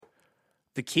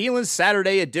The Keeneland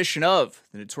Saturday edition of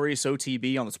the Notorious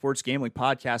OTB on the Sports Gambling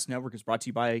Podcast Network is brought to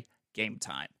you by Game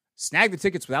Time. Snag the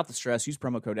tickets without the stress. Use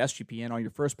promo code SGPN on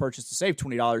your first purchase to save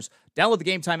 $20. Download the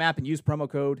Game Time app and use promo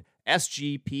code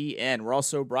SGPN. We're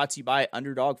also brought to you by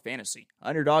Underdog Fantasy.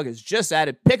 Underdog has just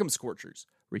added Pick'em Scorchers,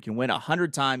 where you can win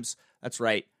 100 times. That's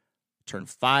right. Turn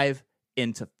 5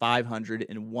 into 500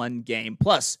 in one game.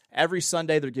 Plus, every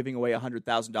Sunday they're giving away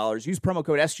 $100,000. Use promo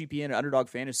code SGPN at Underdog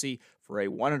Fantasy for a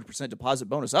 100% deposit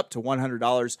bonus up to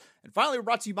 $100. And finally, we're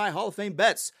brought to you by Hall of Fame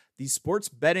Bets, the sports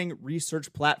betting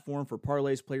research platform for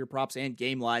parlays, player props, and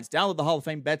game lines. Download the Hall of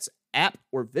Fame Bets app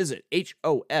or visit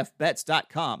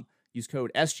hofbets.com. Use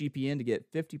code SGPN to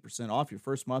get 50% off your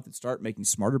first month and start making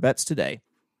smarter bets today.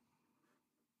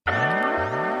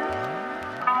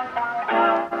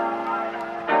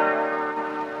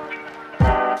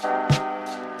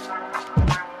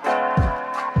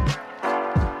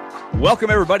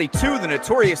 Welcome, everybody, to the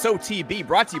Notorious OTB,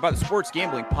 brought to you by the Sports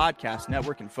Gambling Podcast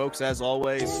Network. And, folks, as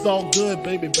always, it's all good,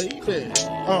 baby.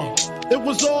 It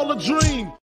was all a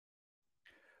dream.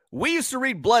 We used to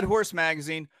read Blood Horse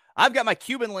Magazine. I've got my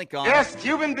Cuban link on. Yes,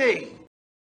 Cuban B.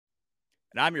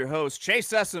 And I'm your host, Chase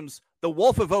Sessoms, the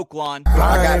Wolf of Oaklawn.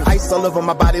 I got ice all over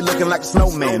my body looking like a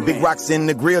snowman. Big rocks in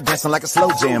the grill dancing like a slow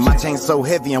jam. My chain's so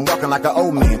heavy I'm walking like an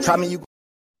old man. Try me, you.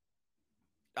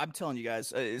 I'm telling you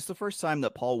guys, it's the first time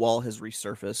that Paul Wall has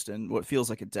resurfaced in what feels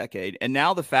like a decade. And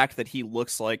now the fact that he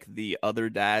looks like the other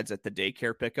dads at the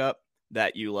daycare pickup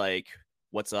that you like,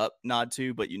 what's up, nod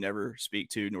to, but you never speak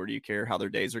to, nor do you care how their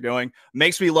days are going,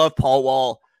 makes me love Paul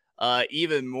Wall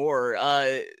even more.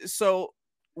 So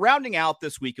rounding out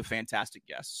this week of fantastic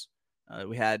guests,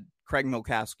 we had Craig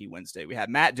Milkowski Wednesday. We had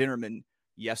Matt Dinnerman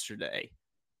yesterday.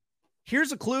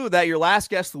 Here's a clue that your last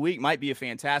guest of the week might be a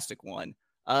fantastic one.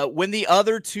 When the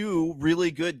other two really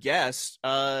good guests,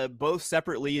 both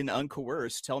separately and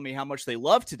uncoerced, tell me how much they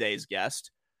love today's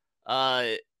guest,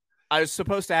 I was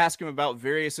supposed to ask him about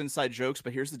various inside jokes,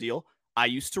 but here's the deal. I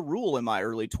used to rule in my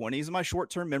early 20s, and my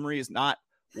short-term memory is not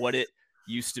what it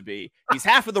used to be. He's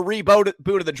half of the reboot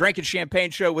of the Drinking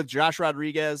Champagne Show with Josh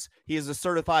Rodriguez. He is a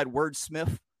certified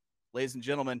wordsmith. Ladies and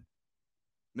gentlemen,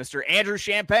 Mr. Andrew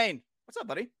Champagne. What's up,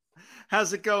 buddy?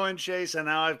 How's it going, Chase? And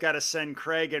now I've got to send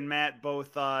Craig and Matt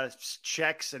both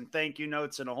checks and thank you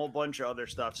notes and a whole bunch of other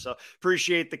stuff. So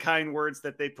appreciate the kind words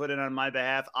that they put in on my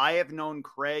behalf. I have known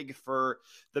Craig for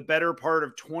the better part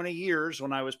of 20 years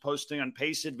when I was posting on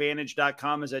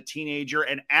paceadvantage.com as a teenager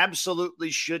and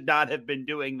absolutely should not have been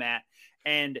doing that.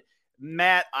 And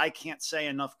Matt, I can't say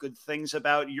enough good things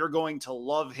about. You're going to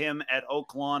love him at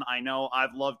Oaklawn. I know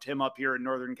I've loved him up here in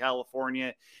Northern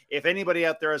California. If anybody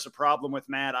out there has a problem with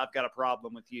Matt, I've got a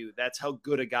problem with you. That's how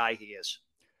good a guy he is.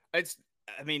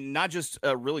 Not just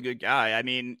a really good guy. I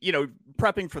mean,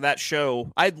 prepping for that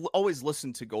show, I'd always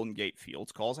listened to Golden Gate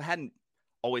Fields calls. I hadn't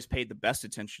always paid the best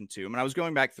attention to him. And I was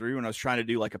going back through and I was trying to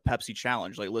do like a Pepsi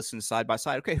challenge, like listen side by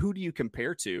side. Okay, who do you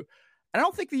compare to? I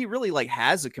don't think that he really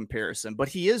has a comparison, but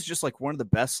he is just like one of the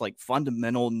best,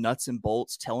 fundamental nuts and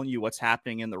bolts telling you what's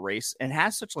happening in the race and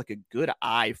has such a good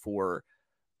eye for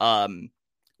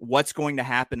what's going to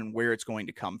happen and where it's going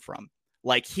to come from.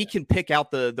 He can pick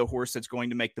out the horse that's going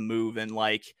to make the move. And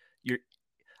I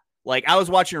was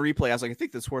watching a replay. I was like, I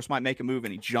think this horse might make a move.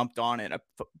 And he jumped on it. I,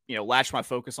 latched my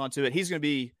focus onto it. He's going to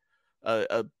be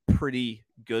a pretty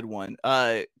good one.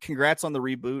 Congrats on the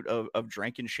reboot of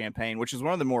Drinking Champagne, which is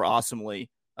one of the more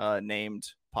awesomely named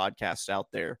podcasts out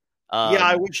there. Yeah,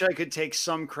 I wish I could take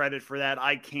some credit for that.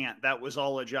 I can't. That was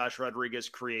all a Josh Rodriguez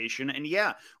creation. And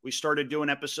yeah, we started doing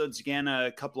episodes again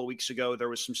a couple of weeks ago. There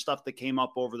was some stuff that came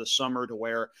up over the summer to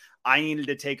where I needed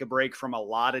to take a break from a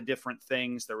lot of different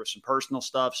things. There was some personal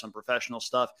stuff, some professional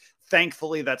stuff.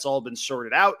 Thankfully, that's all been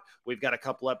sorted out. We've got a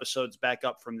couple episodes back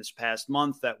up from this past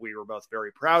month that we were both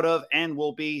very proud of, and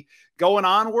we'll be going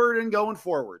onward and going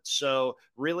forward. So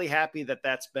really happy that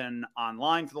that's been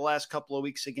online for the last couple of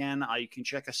weeks again. You can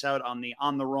check us out on the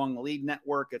On the Wrong Lead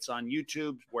Network. It's on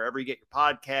YouTube, wherever you get your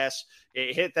podcasts.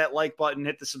 Hit that like button,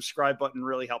 hit the subscribe button,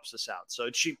 really helps us out. So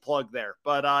cheap plug there.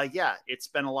 But yeah, it's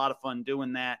been a lot of fun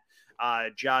doing that.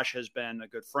 Josh has been a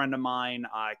good friend of mine.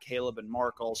 Caleb and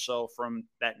Mark also from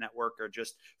that network are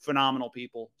just phenomenal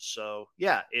people. So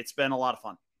yeah, it's been a lot of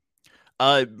fun.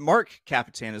 Mark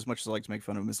Capitan, as much as I like to make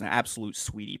fun of him, is an absolute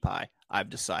sweetie pie, I've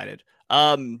decided.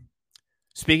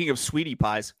 Speaking of sweetie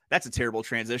pies, that's a terrible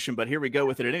transition, but here we go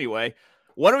with it anyway.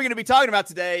 What are we going to be talking about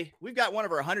today? We've got one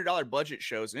of our $100 budget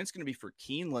shows, and it's going to be for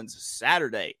Keeneland's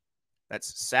Saturday.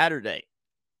 That's Saturday,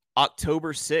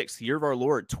 October 6th, year of our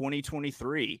Lord,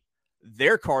 2023.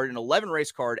 Their card, an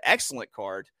 11-race card, excellent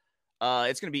card.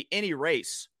 It's going to be any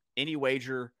race, any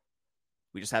wager.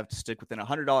 We just have to stick within a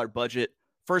 $100 budget.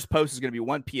 First post is going to be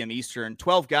 1 p.m. Eastern,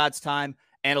 12 God's time,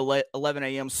 and 11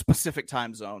 a.m. specific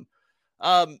time zone.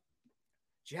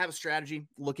 Do you have a strategy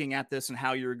looking at this and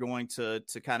how you're going to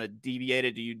kind of deviate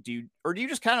it? Do you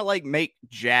just kind of like make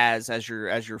jazz as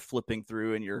you're flipping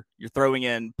through and you're throwing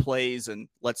in plays and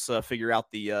let's figure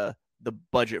out the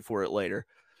budget for it later?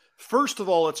 First of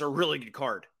all, it's a really good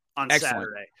card on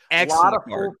Saturday. Excellent. A lot of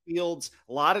full fields,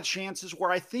 a lot of chances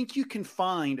where I think you can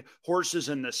find horses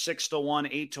in the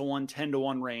 6-1, 8-1,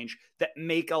 10-1 range that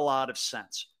make a lot of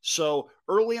sense. So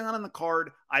early on in the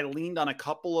card, I leaned on a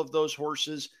couple of those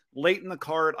horses. Late in the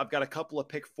card, I've got a couple of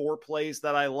pick 4 plays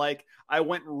that I like. I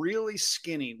went really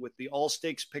skinny with the all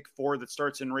stakes pick 4 that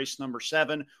starts in race number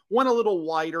 7. Went a little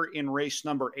wider in race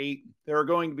number 8. There are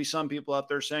going to be some people out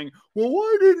there saying, well,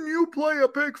 why didn't you play a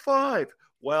pick 5?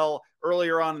 Well,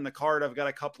 earlier on in the card, I've got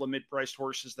a couple of mid-priced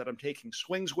horses that I'm taking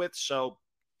swings with. So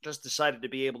just decided to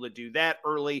be able to do that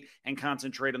early and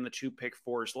concentrate on the 2 pick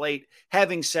 4s late.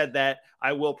 Having said that,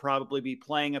 I will probably be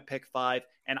playing a pick 5.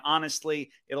 And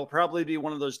honestly, it'll probably be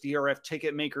one of those DRF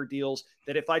ticket maker deals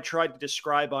that if I tried to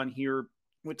describe on here,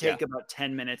 would take about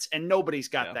 10 minutes, and nobody's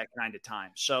got that kind of time.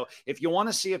 So if you want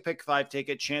to see a pick 5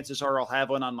 ticket, chances are I'll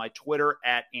have one on my Twitter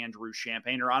at Andrew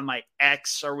Champagne, or on my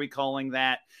X, are we calling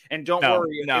that? And don't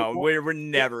worry. No, we're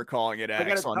never calling it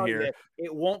X on here.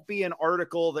 It won't be an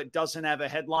article that doesn't have a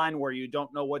headline where you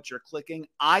don't know what you're clicking.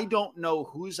 I don't know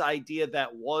whose idea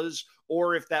that was,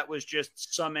 or if that was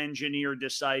just some engineer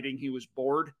deciding he was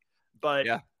bored. But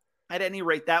at any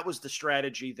rate, that was the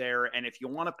strategy there. And if you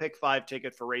want a pick 5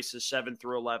 ticket for races 7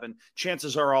 through 11,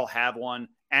 chances are I'll have one.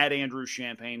 At Andrew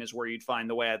Champagne is where you'd find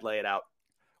the way I'd lay it out.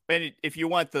 And if you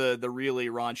want the really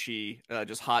raunchy,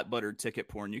 just hot buttered ticket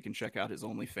porn, you can check out his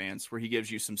OnlyFans, where he gives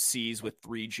you some C's with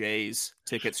 3 J's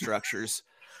ticket structures.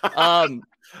 That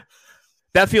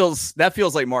feels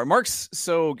like Mark. Mark's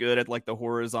so good at like the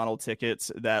horizontal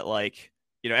tickets that, like,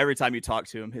 you know, every time you talk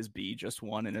to him, his B just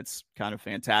won, and it's kind of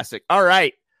fantastic. All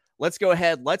right. Let's go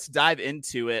ahead. Let's dive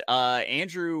into it.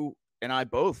 Andrew and I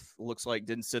both, looks like,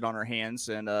 didn't sit on our hands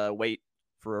and wait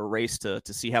for a race to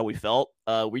see how we felt.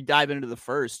 We dive into the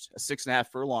first, a 6.5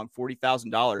 furlong,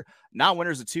 $40,000. Not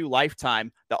winners of 2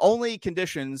 lifetime. The only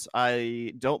conditions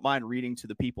I don't mind reading to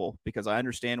the people because I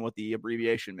understand what the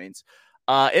abbreviation means.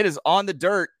 It is on the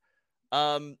dirt.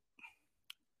 I'm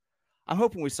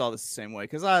hoping we saw this the same way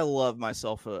because I love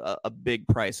myself a big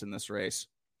price in this race.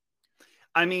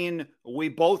 I mean, we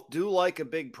both do like a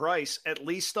big price, at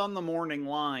least on the morning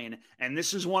line. And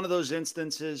this is one of those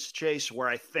instances, Chase, where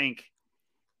I think,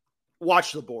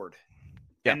 watch the board.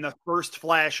 Yeah. And the first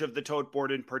flash of the tote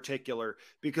board in particular,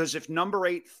 because if number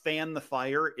 8, Fan the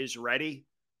Fire, is ready,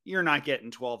 you're not getting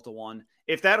 12-1.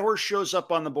 If that horse shows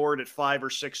up on the board at 5 or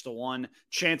 6-1,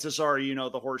 chances are, you know,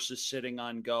 the horse is sitting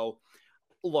on go.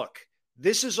 Look,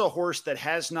 this is a horse that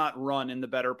has not run in the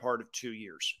better part of 2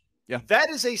 years. Yeah. That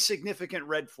is a significant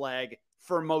red flag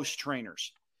for most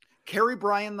trainers. Carrie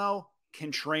Bryan, though,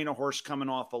 can train a horse coming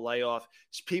off a layoff.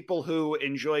 It's people who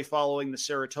enjoy following the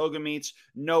Saratoga meets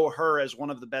know her as one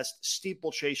of the best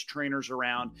steeplechase trainers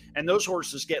around. And those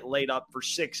horses get laid up for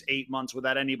 6-8 months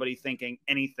without anybody thinking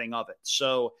anything of it.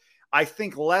 So I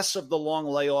think less of the long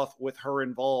layoff with her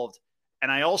involved.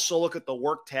 And I also look at the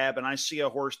work tab and I see a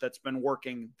horse that's been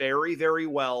working very, very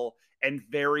well and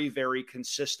very, very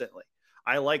consistently.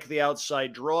 I like the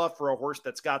outside draw for a horse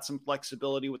that's got some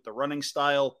flexibility with the running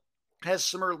style, has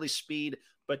some early speed,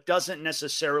 but doesn't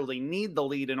necessarily need the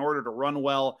lead in order to run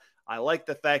well. I like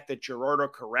the fact that Gerardo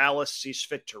Corrales sees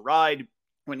fit to ride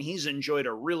when he's enjoyed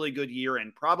a really good year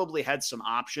and probably had some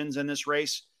options in this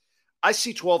race. I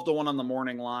see 12-1 on the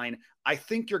morning line. I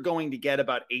think you're going to get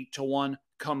about 8-1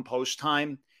 come post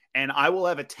time. And I will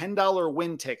have a $10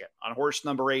 win ticket on horse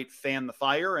number 8, Fan the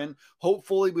Fire. And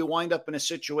hopefully we wind up in a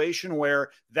situation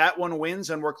where that one wins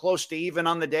and we're close to even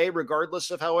on the day,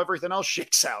 regardless of how everything else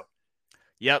shakes out.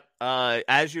 Yep.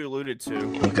 As you alluded to.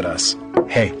 Look at us.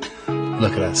 Hey,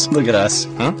 look at us. Look at us.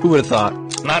 Huh? Who would have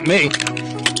thought? Not me.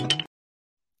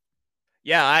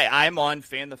 Yeah, I'm on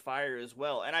Fan the Fire as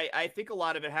well. And I think a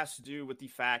lot of it has to do with the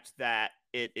fact that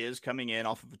it is coming in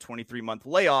off of a 23-month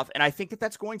layoff. And I think that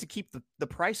that's going to keep the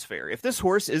price fair. If this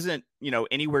horse isn't, you know,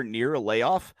 anywhere near a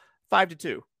layoff,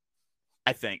 5-2,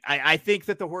 I think. I think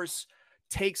that the horse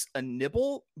takes a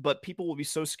nibble, but people will be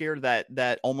so scared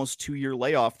that almost 2-year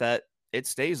layoff that it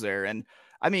stays there. And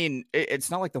I mean,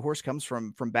 it's not like the horse comes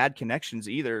from bad connections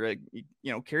either. Like,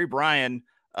 you know, Carrie Bryan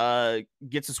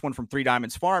gets this one from Three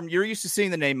Diamonds Farm. You're used to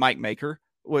seeing the name Mike Maker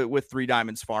with Three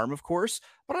Diamonds Farm, of course,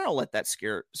 but I don't let that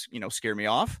scare me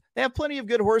off. They have plenty of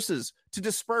good horses to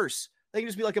disperse. They can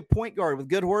just be like a point guard with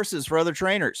good horses for other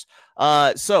trainers.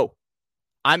 So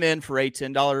I'm in for a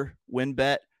 $10 win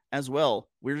bet as well.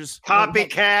 We're just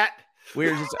copycat.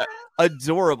 We're just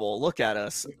adorable. Look at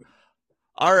us.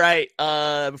 All right.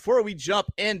 Before we jump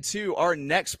into our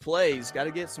next plays, got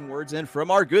to get some words in from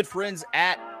our good friends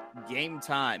at Game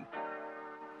Time.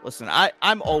 Listen,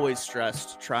 I'm always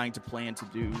stressed trying to plan to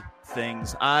do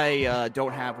things. I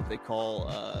don't have what they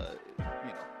call,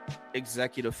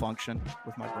 executive function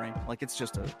with my brain. Like, it's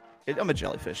just I'm a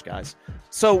jellyfish, guys.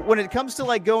 So when it comes to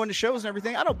like going to shows and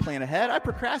everything, I don't plan ahead. I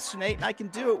procrastinate, and I can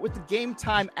do it with the Game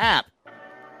Time app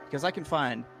because I can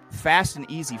find fast and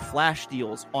easy flash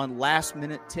deals on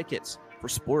last-minute tickets for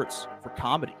sports, for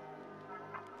comedy,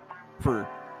 for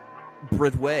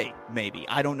Broadway, maybe.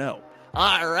 I don't know.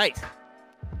 All right.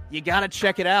 You got to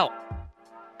check it out.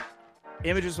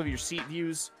 Images of your seat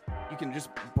views. You can just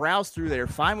browse through there,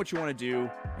 find what you want to do,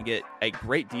 and get a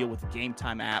great deal with the Game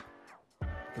Time app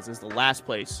because it's the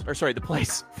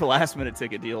place for last-minute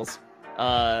ticket deals.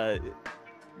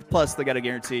 Plus, they got a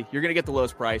guarantee. You're going to get the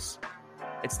lowest price.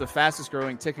 It's the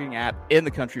fastest-growing ticketing app in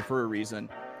the country for a reason.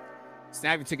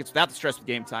 Snag your tickets without the stress of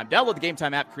Game Time. Download the Game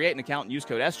Time app, create an account, and use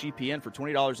code SGPN for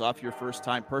 $20 off your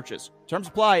first-time purchase. Terms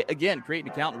apply. Again, create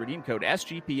an account and redeem code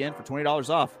SGPN for $20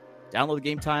 off. Download the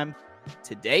Game Time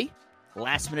today.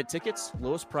 Last-minute tickets,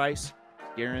 lowest price,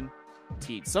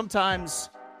 guaranteed.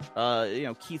 Sometimes,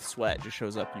 Keith Sweat just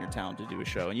shows up in your town to do a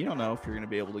show, and you don't know if you're going to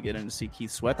be able to get in to see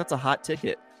Keith Sweat. That's a hot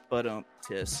ticket, but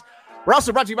tis. We're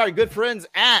also brought to you by our good friends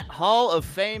at Hall of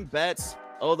Fame Bets.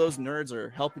 Oh, those nerds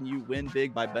are helping you win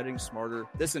big by betting smarter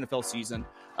this NFL season.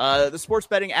 The sports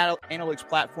betting analytics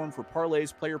platform for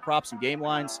parlays, player props, and game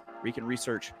lines where you can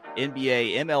research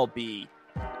NBA, MLB,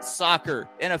 soccer,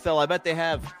 NFL. I bet they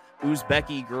have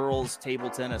Uzbeki girls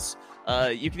table tennis.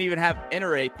 You can even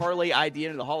enter a parlay ID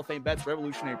into the Hall of Fame Bets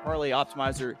Revolutionary Parlay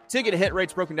Optimizer to get hit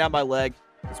rates broken down by leg,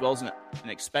 as well as an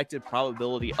expected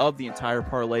probability of the entire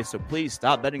parlay. So please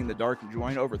stop betting in the dark and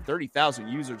join over 30,000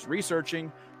 users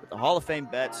researching with the Hall of Fame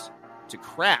Bets to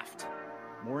craft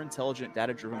more intelligent,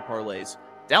 data-driven parlays.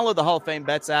 Download the Hall of Fame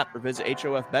Bets app or visit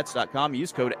hofbets.com.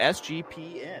 Use code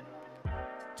SGPN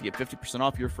to get 50%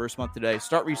 off your first month today.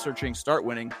 Start researching, start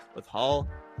winning with Hall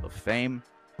of Fame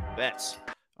Bets.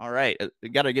 All right, we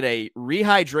got to get a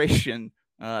rehydration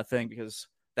thing because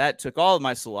that took all of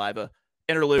my saliva.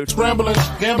 Interlude. Scrambling,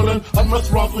 gambling, I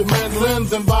must rock with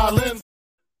mandolins and violins.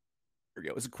 There we go.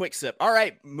 It was a quick sip. All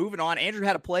right, moving on. Andrew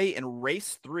had a play in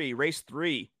race 3. Race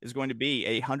 3 is going to be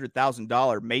a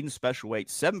 $100,000 maiden special weight,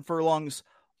 7 furlongs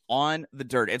on the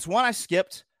dirt. It's one I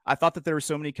skipped. I thought that there were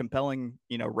so many compelling,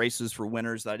 races for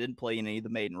winners that I didn't play in any of the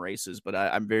maiden races, but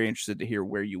I'm very interested to hear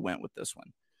where you went with this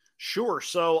one. Sure.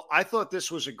 So I thought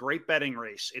this was a great betting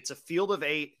race. It's a field of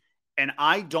 8, and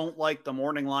I don't like the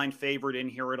morning line favorite in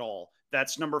here at all.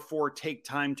 That's number 4, Take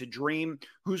Time to Dream,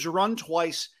 who's run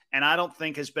twice and I don't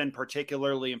think has been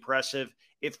particularly impressive.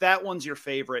 If that one's your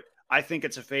favorite, I think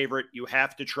it's a favorite you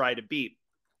have to try to beat.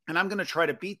 And I'm going to try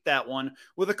to beat that one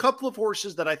with a couple of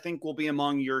horses that I think will be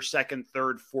among your second,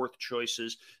 third, fourth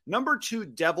choices. Number 2,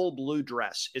 Devil Blue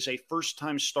Dress is a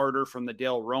first-time starter from the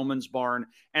Dale Romans barn,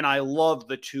 and I love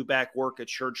the 2-back work at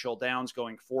Churchill Downs,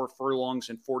 going 4 furlongs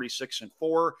and 46 and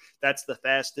 4. That's the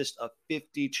fastest of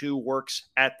 52 works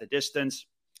at the distance.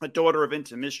 A daughter of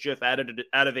Into Mischief out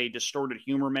of a distorted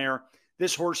humor mare.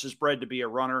 This horse is bred to be a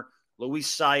runner.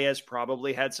 Luis Saez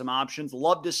probably had some options.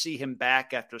 Love to see him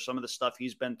back after some of the stuff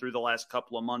he's been through the last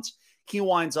couple of months. He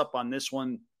winds up on this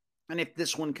one. And if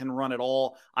this one can run at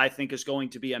all, I think is going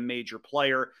to be a major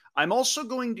player. I'm also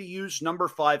going to use number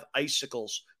 5,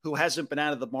 Icicles, who hasn't been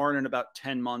out of the barn in about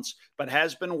 10 months, but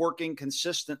has been working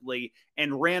consistently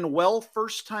and ran well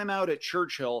first time out at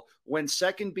Churchill when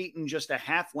second beaten just a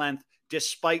half length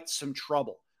despite some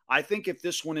trouble. I think if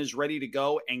this one is ready to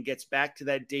go and gets back to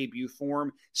that debut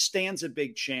form, stands a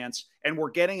big chance, and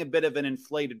we're getting a bit of an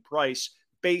inflated price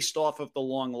based off of the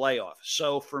long layoff.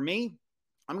 So for me,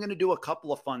 I'm going to do a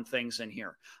couple of fun things in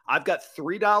here. I've got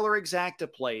 $3 exacta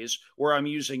plays where I'm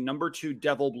using number 2,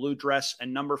 Devil Blue Dress,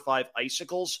 and number 5,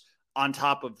 Icicles. On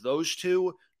top of those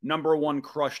two, number 1,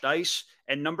 Crushed Ice,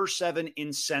 and number 7,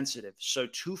 Insensitive. So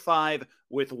 2-5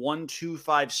 with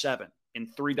 1-2-5-7. In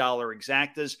 $3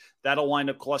 exactas. That'll wind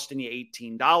up costing you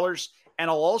 $18. And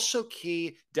I'll also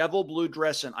key Devil Blue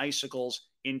Dress and Icicles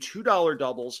in $2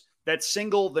 doubles. That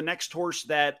single, the next horse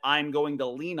that I'm going to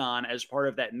lean on as part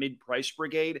of that mid-price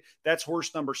brigade, that's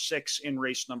horse number 6 in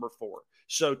race number 4.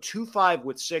 So 2-5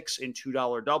 with 6 in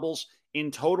 $2 doubles.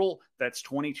 In total, that's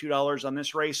 $22 on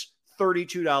this race,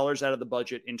 $32 out of the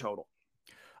budget in total.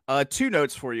 2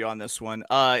 notes for you on this one.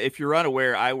 If you're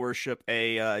unaware, I worship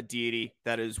a deity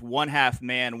that is 1/2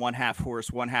 man, 1/2 horse,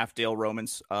 1/2 Dale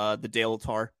Romans, the Dale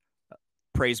Atar.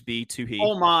 praise be to he.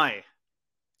 Oh my.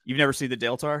 You've never seen the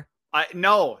Dale Tar?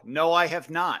 No, I have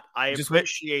not. I Just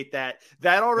appreciate that.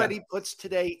 That already puts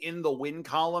today in the win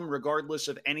column, regardless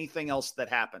of anything else that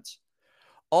happens.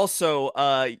 Also,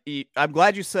 I'm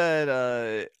glad you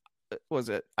said, was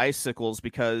it icicles?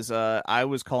 Because I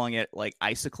was calling it like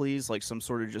icicles, like some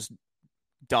sort of just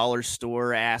dollar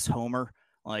store ass Homer.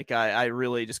 Like I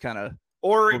really just kind of.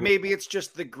 Or maybe it's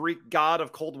just the Greek god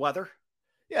of cold weather.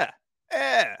 Yeah.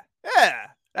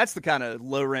 That's the kind of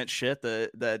low rent shit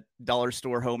that dollar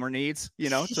store Homer needs,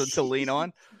 to lean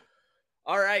on.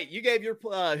 All right, you gave your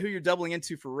who you're doubling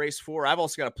into for race 4. I've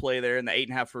also got a play there in the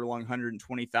 8.5 furlong,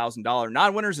 $120,000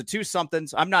 non-winners of 2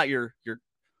 somethings. I'm not your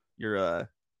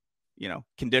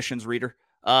conditions reader.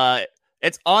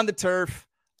 It's on the turf.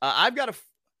 I've got a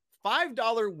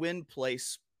 $5 win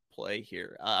place play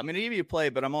here. I'm going to give you a play,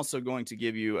 but I'm also going to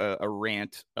give you a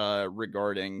rant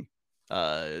regarding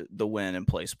the win and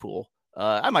place pool.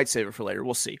 I might save it for later.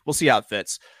 We'll see. We'll see how it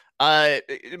fits.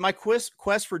 My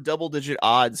quest for double-digit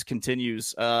odds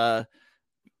continues, and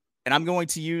I'm going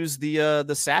to use the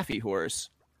Safi horse.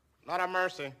 Lord have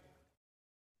mercy.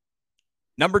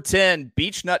 Number 10,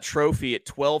 Beach Nut Trophy at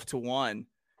 12-1.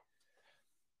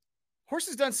 Horse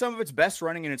has done some of its best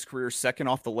running in its career, second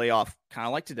off the layoff, kind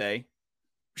of like today.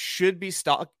 Should be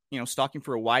stalking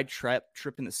for a wide trip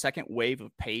in the second wave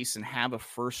of pace and have a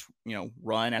first,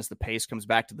 run as the pace comes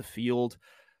back to the field.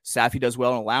 Safi does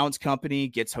well in allowance company,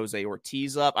 gets Jose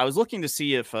Ortiz up. I was looking to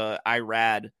see if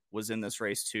Irad was in this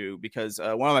race too, because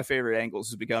one of my favorite angles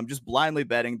has become just blindly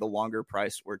betting the longer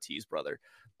priced Ortiz brother.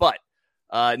 But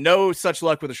no such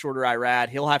luck with a shorter Irad.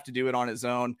 He'll have to do it on his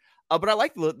own. But I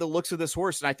like the looks of this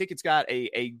horse, and I think it's got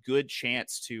a good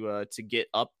chance to get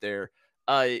up there.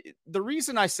 The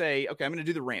reason I say, okay, I'm going to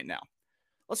do the rant now.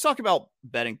 Let's talk about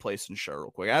betting place and show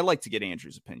real quick. I'd like to get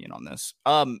Andrew's opinion on this.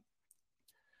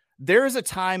 There is a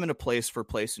time and a place for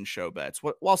place and show bets.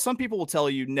 While some people will tell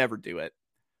you never do it,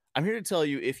 I'm here to tell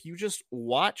you, if you just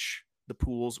watch the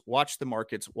pools, watch the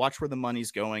markets, watch where the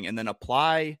money's going, and then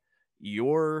apply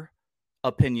your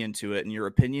opinion to it and your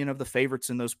opinion of the favorites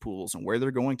in those pools and where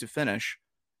they're going to finish,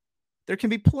 there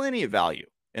can be plenty of value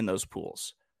in those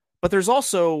pools. But there's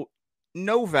also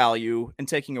no value in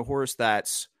taking a horse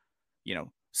that's,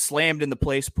 slammed in the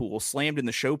place pool, slammed in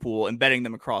the show pool, and betting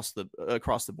them across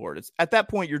the board. It's at that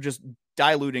point, you're just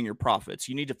diluting your profits.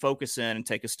 You need to focus in and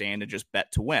take a stand and just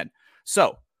bet to win.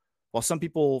 So while some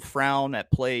people frown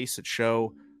at place, at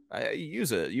show,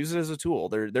 use it as a tool.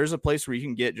 There's a place where you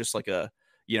can get just like a,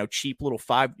 cheap little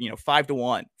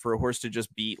 5-1 for a horse to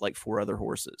just beat like 4 other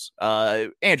horses.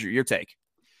 Andrew, your take.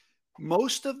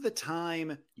 Most of the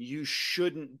time, you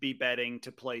shouldn't be betting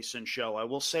to place and show. I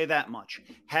will say that much.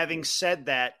 Having said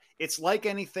that, it's like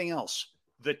anything else.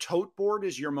 The tote board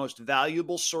is your most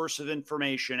valuable source of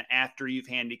information after you've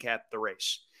handicapped the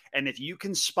race. And if you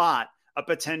can spot a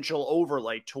potential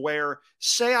overlay to where,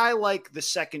 say I like the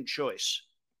second choice,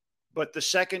 but the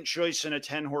second choice in a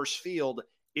 10-horse field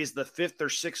is the 5th or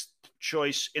 6th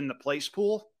choice in the place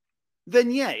pool,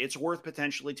 then yeah, it's worth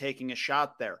potentially taking a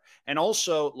shot there. And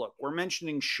also, look, we're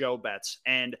mentioning show bets,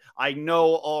 and I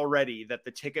know already that the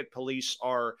ticket police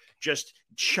are just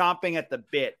chomping at the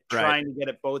bit, trying to get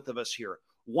at both of us here.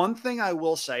 One thing I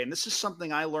will say, and this is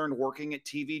something I learned working at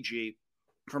TVG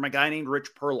from a guy named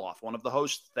Rich Perloff, one of the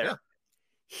hosts there. Yeah.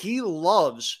 He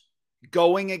loves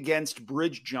going against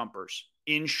bridge jumpers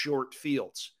in short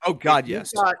fields. Oh, God,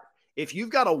 yes. If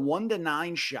you've got a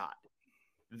 1-9 shot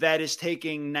that is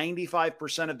taking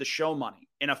 95% of the show money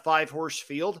in a 5-horse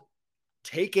field,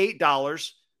 take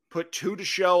 $8, put 2 to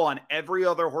show on every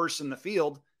other horse in the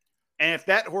field. And if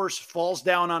that horse falls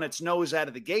down on its nose out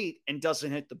of the gate and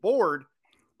doesn't hit the board,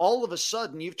 all of a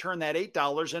sudden you've turned that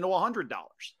 $8 into $100.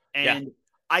 And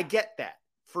I get that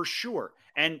for sure.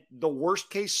 And the worst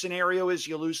case scenario is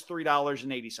you lose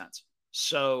 $3.80.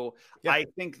 So I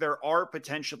think there are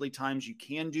potentially times you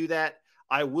can do that.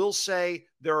 I will say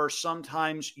there are some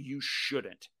times you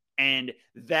shouldn't. And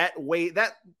that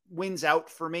wins out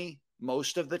for me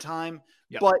most of the time.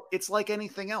 Yep. But it's like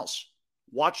anything else.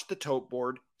 Watch the tote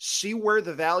board, see where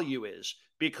the value is,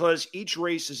 because each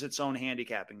race is its own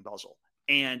handicapping puzzle.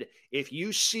 And if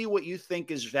you see what you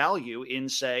think is value in,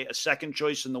 say, a second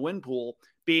choice in the win pool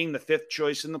being the 5th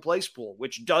choice in the place pool,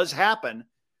 which does happen,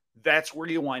 that's where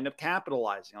you wind up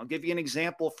capitalizing. I'll give you an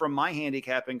example from my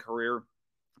handicapping career.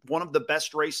 One of the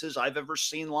best races I've ever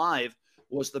seen live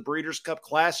was the Breeders' Cup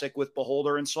Classic with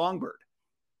Beholder and Songbird.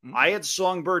 Mm-hmm. I had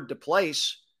Songbird to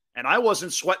place, and I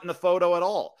wasn't sweating the photo at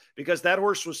all because that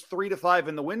horse was 3-5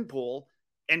 in the win pool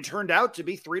and turned out to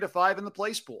be 3-5 in the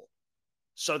place pool.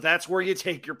 So that's where you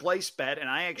take your place bet. And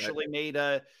I actually made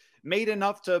made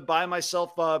enough to buy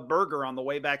myself a burger on the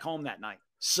way back home that night.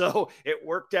 So it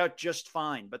worked out just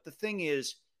fine. But the thing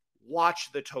is,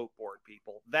 watch the tote board,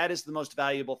 people. That is the most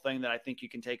valuable thing that I think you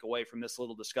can take away from this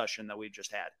little discussion that we've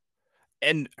just had.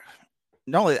 And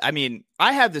no, I mean,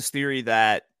 I have this theory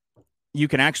that you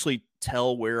can actually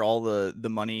tell where all the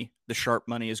money, the sharp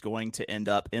money, is going to end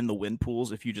up in the win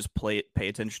pools if you just pay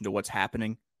attention to what's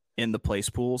happening in the place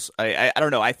pools. I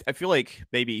don't know. I feel like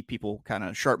maybe people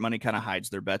sharp money kind of hides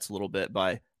their bets a little bit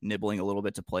by nibbling a little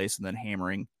bit to place and then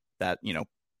hammering that,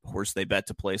 horse they bet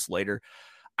to place later.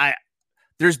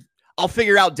 I'll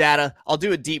figure out data. I'll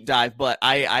do a deep dive, but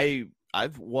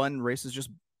I've won races just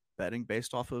betting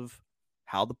based off of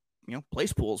how the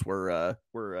place pools were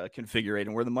configured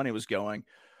and where the money was going.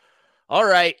 All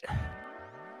right.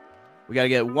 We got to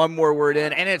get one more word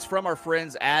in, and it's from our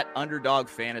friends at Underdog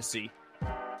Fantasy.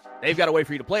 They've got a way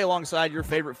for you to play alongside your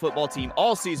favorite football team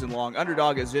all season long.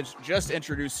 Underdog has just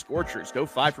introduced Scorchers. Go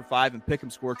 5 for 5 and pick 'em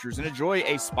Scorchers and enjoy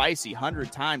a spicy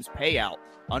 100 times payout.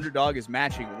 Underdog is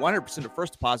matching 100% of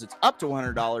first deposits up to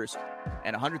 $100,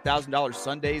 and $100,000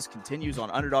 Sundays continues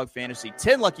on Underdog Fantasy.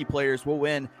 10 lucky players will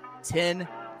win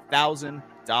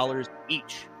 $10,000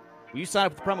 each. When you sign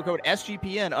up with the promo code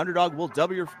SGPN, Underdog will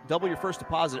double your first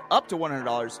deposit up to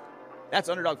 $100. That's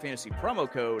Underdog Fantasy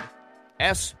promo code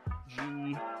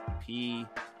SGPN.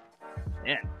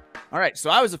 All right, so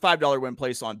I was a $5 win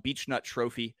place on Beach Nut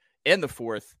Trophy in the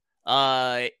fourth.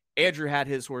 Andrew had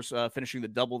his horse finishing the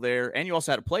double there, and you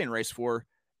also had a play in race 4.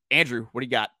 Andrew, what do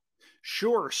you got?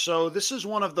 Sure. So this is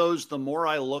one of those, the more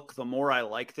I look, the more I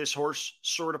like this horse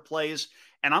sort of plays.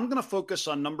 And I'm going to focus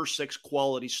on number 6,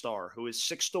 Quality Star, who is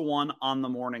 6-1 on the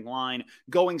morning line,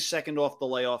 going second off the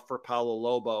layoff for Paulo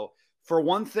Lobo. For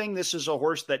one thing, this is a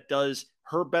horse that does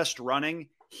her best running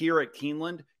here at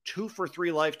Keeneland, 2 for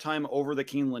 3 lifetime over the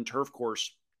Keeneland turf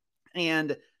course.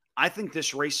 And I think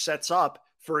this race sets up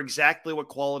for exactly what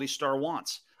Quality Star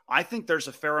wants. I think there's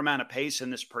a fair amount of pace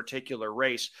in this particular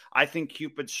race. I think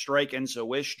Cupid's Strike and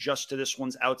Zoish, just to this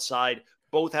one's outside,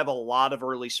 both have a lot of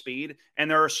early speed. And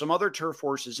there are some other turf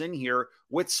horses in here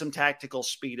with some tactical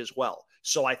speed as well.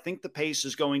 So I think the pace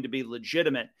is going to be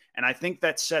legitimate. And I think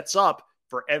that sets up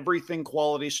for everything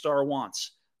Quality Star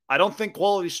wants. I don't think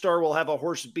Quality Star will have a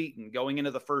horse beaten going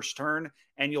into the first turn.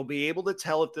 And you'll be able to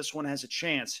tell if this one has a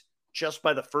chance just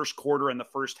by the first quarter and the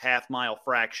first half-mile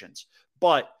fractions.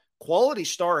 But Quality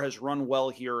Star has run well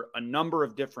here a number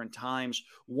of different times.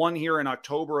 One here in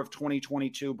October of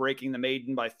 2022, breaking the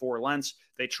maiden by 4 lengths.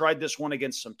 They tried this one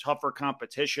against some tougher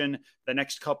competition the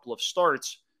next couple of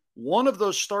starts. One of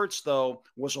those starts, though,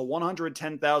 was a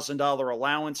 $110,000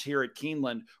 allowance here at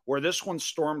Keeneland, where this one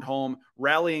stormed home,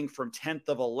 rallying from 10th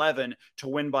of 11 to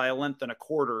win by a length and a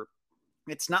quarter.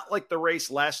 It's not like the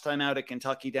race last time out at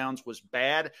Kentucky Downs was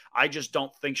bad. I just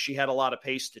don't think she had a lot of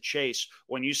pace to chase.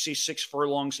 When you see 6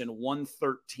 furlongs in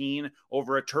 1:13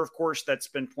 over a turf course that's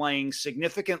been playing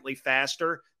significantly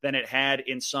faster than it had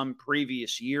in some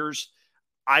previous years,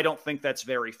 I don't think that's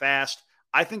very fast.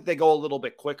 I think they go a little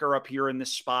bit quicker up here in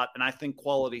this spot, and I think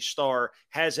Quality Star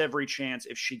has every chance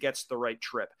if she gets the right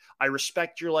trip. I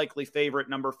respect your likely favorite,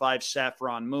 number 5,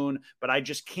 Saffron Moon, but I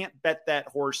just can't bet that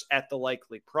horse at the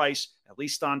likely price, at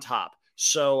least on top.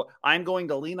 So I'm going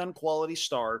to lean on Quality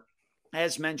Star.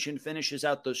 As mentioned, finishes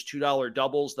out those $2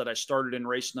 doubles that I started in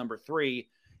race number 3.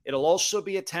 It'll also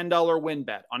be a $10 win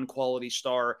bet on Quality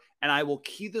Star, and I will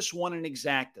key this one in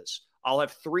exactas. I'll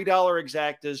have $3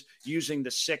 exactas using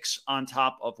the 6 on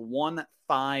top of 1,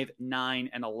 5, 9,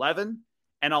 and 11.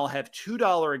 And I'll have $2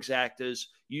 exactas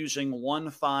using 1,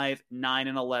 5, 9,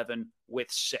 and 11 with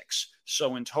 6.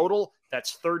 So in total,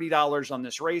 that's $30 on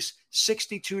this race,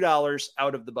 $62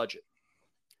 out of the budget.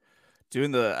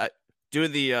 Doing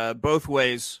the both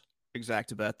ways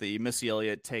exacta bet, the Missy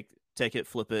Elliott, take it,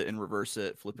 flip it, and reverse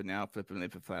it, flip it now, flip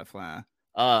it,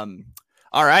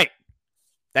 all right.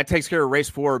 That takes care of race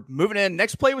 4. Moving in,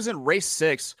 next play was in race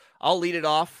 6. I'll lead it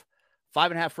off.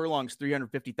 5.5 furlongs,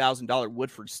 $350,000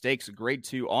 Woodford Stakes, a grade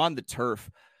 2 on the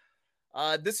turf.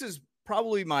 This is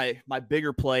probably my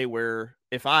bigger play where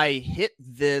if I hit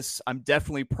this, I'm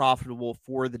definitely profitable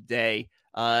for the day.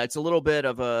 It's a little bit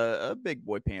of a big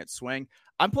boy pants swing.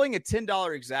 I'm playing a $10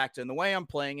 exacta, and the way I'm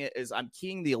playing it is I'm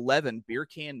keying the 11 Beer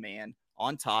Can Man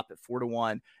on top at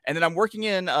 4-1, and then I'm working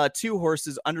in 2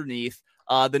 horses underneath.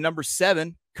 The number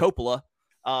 7, Coppola,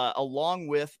 along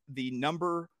with the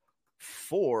number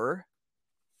 4.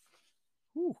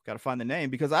 Got to find the name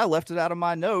because I left it out of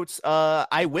my notes.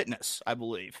 Eyewitness, I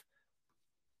believe.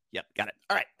 Yep, got it.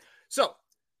 All right. So,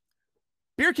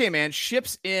 Beer Can Man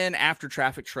ships in after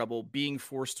traffic trouble, being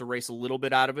forced to race a little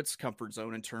bit out of its comfort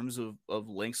zone in terms of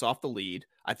lengths off the lead.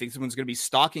 I think someone's going to be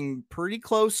stalking pretty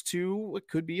close to what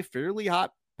could be a fairly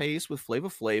hot pace with Flava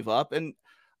Flav up. And,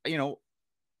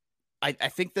 I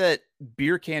think that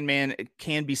Beer Can Man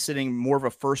can be sitting more of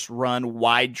a first run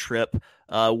wide trip,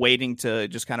 waiting to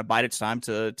just kind of bide its time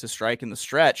to strike in the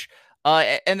stretch.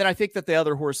 And then I think that the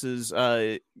other horses,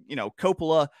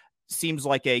 Coppola seems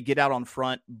like a get out on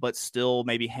front, but still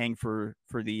maybe hang for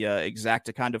the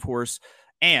exacta kind of horse.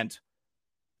 And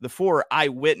the 4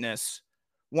 Eyewitness,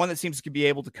 one that seems to be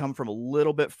able to come from a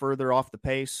little bit further off the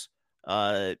pace.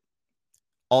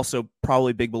 Also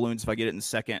probably big balloons if I get it in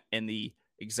second in the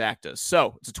exactas.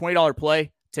 So it's a $20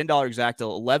 play, $10 exacta,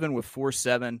 11 with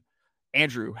 4-7.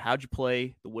 Andrew, how'd you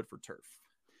play the Woodford Turf?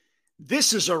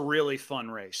 This is a really fun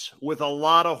race with a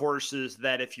lot of horses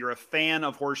that, if you're a fan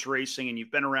of horse racing and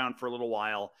you've been around for a little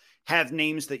while, have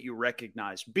names that you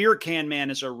recognize. Beer Can Man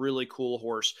is a really cool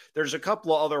horse. There's a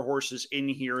couple of other horses in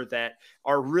here that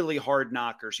are really hard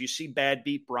knockers. You see Bad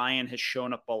Beat Brian has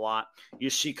shown up a lot. You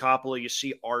see Coppola, you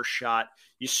see R Shot.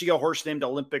 You see a horse named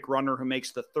Olympic Runner who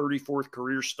makes the 34th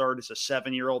career start as a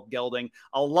 7-year-old gelding.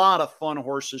 A lot of fun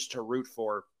horses to root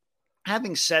for.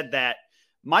 Having said that,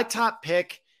 my top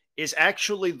pick is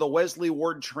actually the Wesley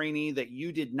Ward trainee that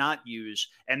you did not use,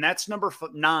 and that's number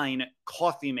 9,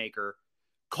 Coffee Maker.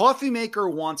 Coffee Maker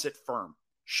wants it firm.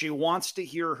 She wants to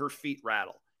hear her feet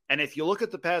rattle. And if you look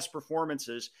at the past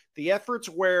performances, the efforts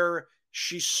where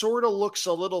she sort of looks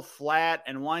a little flat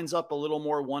and winds up a little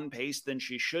more one pace than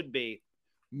she should be,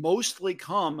 mostly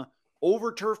come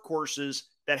over turf courses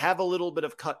that have a little bit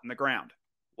of cut in the ground.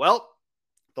 Well,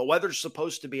 the weather's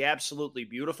supposed to be absolutely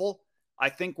beautiful. I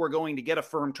think we're going to get a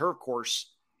firm turf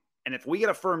course. And if we get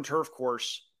a firm turf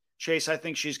course, Chase, I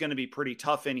think she's going to be pretty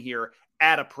tough in here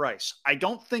at a price. I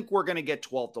don't think we're going to get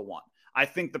 12-1. I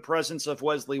think the presence of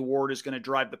Wesley Ward is going to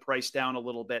drive the price down a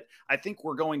little bit. I think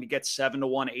we're going to get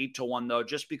 7-1, 8-1, though,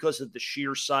 just because of the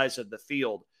sheer size of the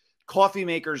field. Coffee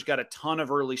Maker's got a ton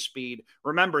of early speed.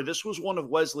 Remember, this was one of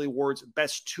Wesley Ward's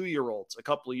best 2-year-olds a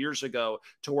couple of years ago,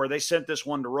 to where they sent this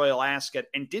one to Royal Ascot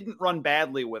and didn't run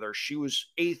badly with her. She was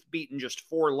 8th, beaten just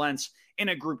 4 lengths in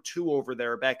a Group 2 over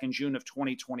there back in June of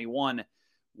 2021.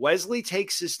 Wesley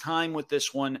takes his time with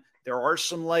this one. There are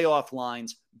some layoff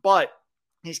lines, but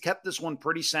he's kept this one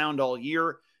pretty sound all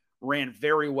year. Ran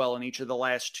very well in each of the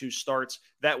last 2 starts.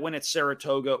 That win at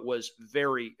Saratoga was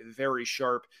very, very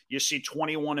sharp. You see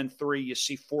 21-3, you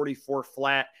see 44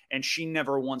 flat, and she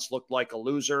never once looked like a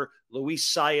loser. Luis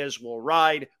Saez will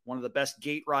ride, one of the best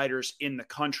gate riders in the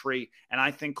country, and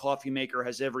I think Coffee Maker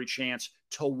has every chance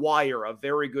to wire a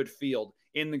very good field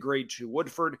in the Grade 2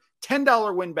 Woodford.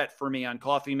 $10 win bet for me on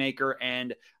Coffee Maker,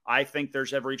 and I think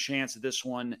there's every chance that this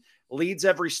one leads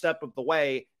every step of the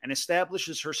way and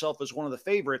establishes herself as one of the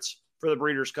favorites for the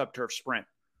Breeders' Cup Turf Sprint.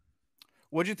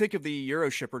 What'd you think of the Euro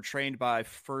shipper trained by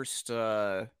first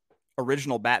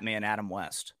original Batman Adam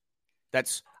West?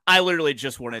 I literally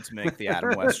just wanted to make the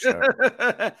Adam West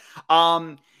joke.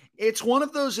 It's one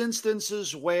of those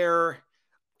instances where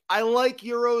I like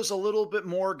Euros a little bit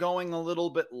more going a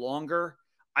little bit longer.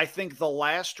 I think the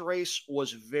last race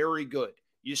was very good.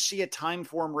 You see a time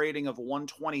form rating of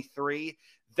 123.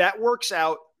 That works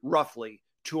out roughly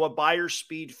to a buyer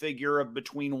speed figure of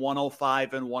between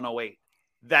 105 and 108.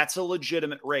 That's a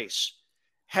legitimate race.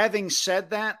 Having said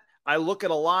that, I look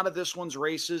at a lot of this one's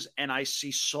races and I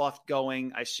see soft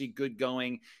going. I see good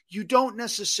going. You don't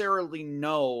necessarily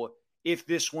know if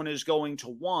this one is going to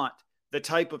want the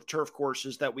type of turf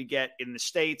courses that we get in the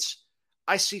States.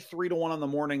 I see 3-1 on the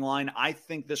morning line. I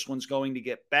think this one's going to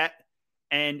get bet.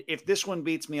 And if this one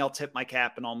beats me, I'll tip my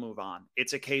cap and I'll move on.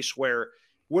 It's a case where,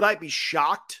 would I be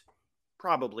shocked?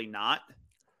 Probably not.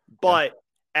 But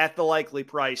at the likely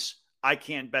price, I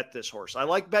can't bet this horse. I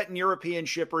like betting European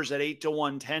shippers at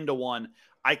 8-1, 10-1.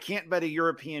 I can't bet a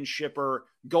European shipper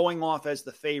going off as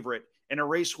the favorite in a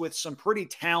race with some pretty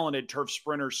talented turf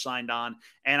sprinters signed on.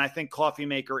 And I think Coffee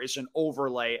Maker is an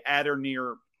overlay at or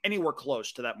near anywhere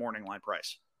close to that morning line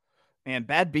price. Man,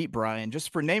 Bad Beat Brian,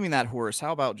 just for naming that horse,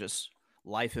 how about just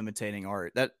life imitating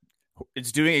art? That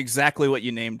it's doing exactly what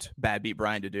you named Bad Beat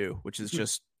Brian to do, which is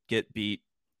just get beat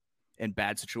in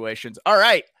bad situations. All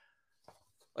right,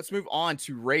 let's move on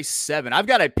to race 7. I've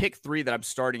got a pick 3 that I'm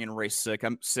starting in race 6.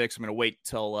 I'm going to wait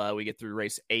till we get through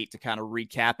race 8 to kind of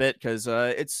recap it, because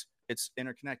it's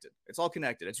interconnected. It's all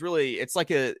connected. It's like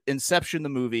a Inception, the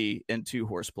movie, in 2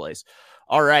 horse place.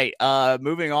 All right.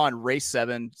 Moving on, race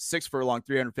 7, 6 furlong,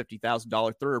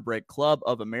 $350,000 Thoroughbred Club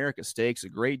of America Stakes, a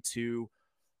Grade 2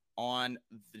 on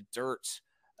the dirt.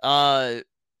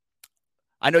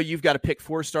 I know you've got a pick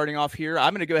 4 starting off here.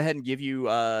 I'm going to go ahead and give you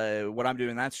what I'm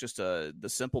doing. That's just the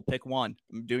simple pick 1.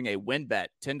 I'm doing a win bet,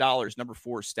 $10, number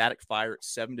 4, Static Fire at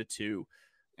 7-2,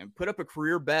 and put up a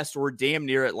career best or damn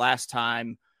near it last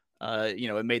time.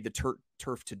 It made the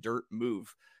turf to dirt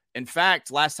move. In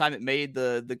fact, last time it made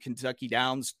the Kentucky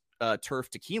Downs turf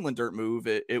to Keeneland dirt move,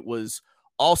 it was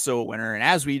also a winner. And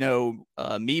as we know,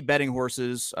 me betting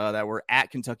horses that were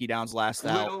at Kentucky Downs last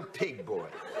out. Little pig boy.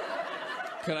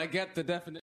 Could I get the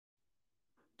definition?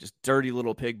 Just dirty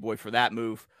little pig boy for that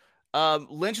move.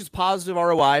 Lynch is positive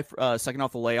ROI, second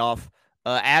off the layoff,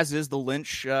 as is the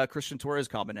Lynch Christian Torres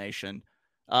combination.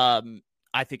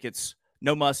 I think it's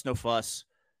no muss, no fuss.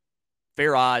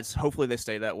 Fair odds. Hopefully they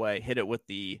stay that way. Hit it with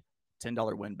the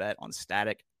 $10 win bet on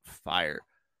Static Fire.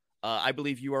 I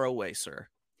believe you are away, sir.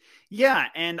 Yeah,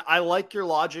 and I like your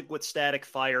logic with Static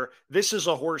Fire. This is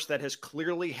a horse that has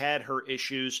clearly had her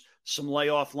issues, some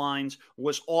layoff lines,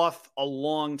 was off a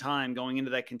long time going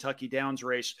into that Kentucky Downs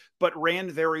race, but ran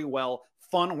very well.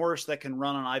 Fun horse that can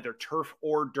run on either turf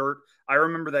or dirt. I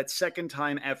remember that second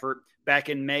time effort back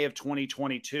in May of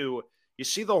 2022. You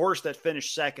see the horse that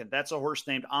finished second. That's a horse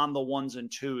named On the Ones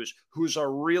and Twos, who's a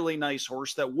really nice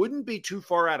horse that wouldn't be too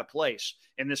far out of place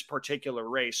in this particular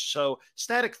race. So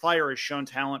Static Fire has shown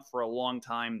talent for a long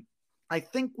time. I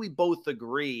think we both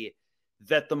agree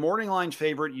that the morning line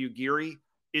favorite, Ugiri,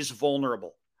 is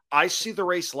vulnerable. I see the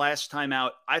race last time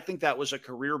out. I think that was a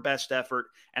career best effort,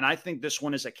 and I think this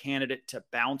one is a candidate to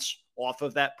bounce off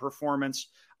of that performance.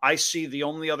 I see the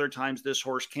only other times this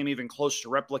horse came even close to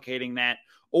replicating that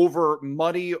over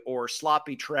muddy or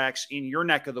sloppy tracks in your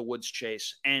neck of the woods,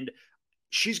 Chase. And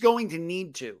she's going to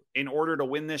need to in order to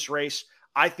win this race.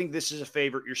 I think this is a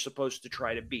favorite you're supposed to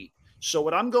try to beat. So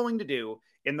what I'm going to do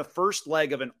in the first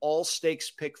leg of an all stakes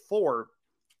pick 4,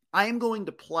 I am going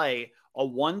to play a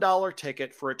 $1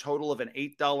 ticket for a total of an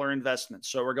 $8 investment.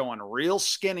 So we're going real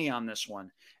skinny on this one.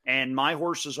 And my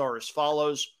horses are as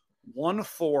follows: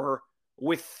 1-4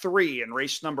 with 3 in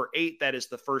race number 8. That is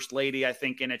the First Lady. I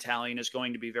think in Italian is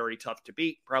going to be very tough to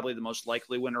beat. Probably the most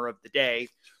likely winner of the day.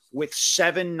 With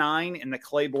 7-9 in the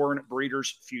Claiborne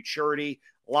Breeders' Futurity.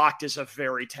 Locked is a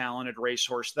very talented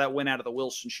racehorse. That win out of the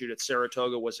Wilson Chute at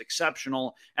Saratoga was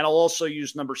exceptional. And I'll also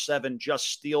use number 7, Just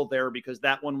Steel, there, because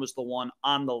that one was the one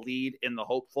on the lead in the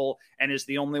Hopeful and is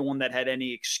the only one that had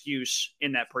any excuse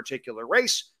in that particular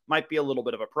race. Might be a little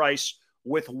bit of a price.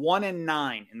 With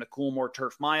 1-9 in the Coolmore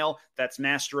Turf Mile. That's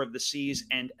Master of the Seas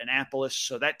and Annapolis.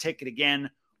 So that ticket again,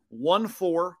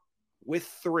 1-4 with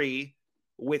 3,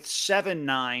 with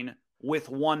 7-9, with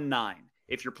 1-9.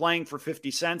 If you're playing for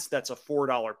 50 cents, that's a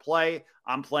 $4 play.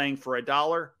 I'm playing for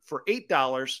 $1 for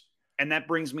 $8, and that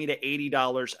brings me to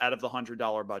 $80 out of the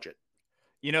 $100 budget.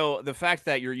 You know, the fact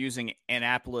that you're using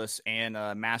Annapolis and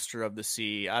Master of the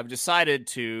Sea, I've decided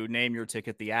to name your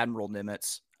ticket the Admiral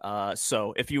Nimitz.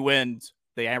 So if you win,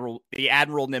 the Admiral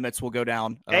Nimitz will go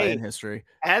down in history.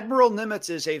 Admiral Nimitz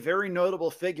is a very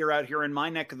notable figure out here in my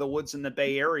neck of the woods in the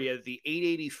Bay Area. The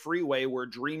 880 freeway where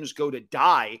dreams go to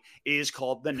die is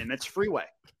called the Nimitz Freeway.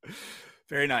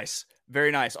 Very nice. Very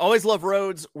nice. Always love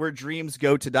roads where dreams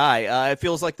go to die. It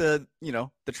feels like the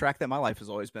track that my life has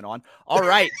always been on. All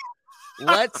right.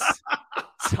 Let's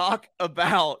talk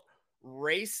about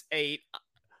race 8.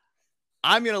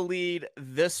 I'm going to lead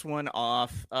this one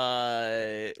off.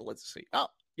 Let's see. Oh,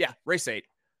 yeah, race 8.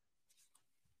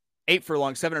 8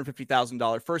 furlong,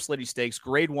 $750,000 First Lady Stakes,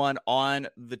 grade 1 on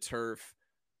the turf.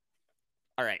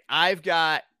 All right, I've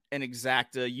got an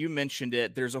exacta. You mentioned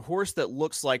it. There's a horse that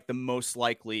looks like the most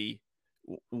likely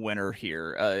winner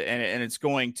here, and it's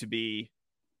going to be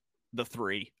the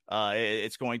 3.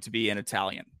 It's going to be an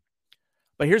Italian.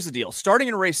 But here's the deal. Starting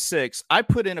in race 6, I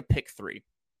put in a pick 3.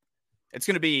 It's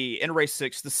going to be in race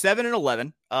 6, the 7 and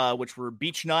 11, which were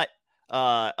Beach Nut,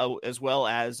 as well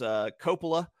as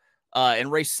Coppola. In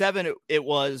race 7, it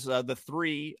was the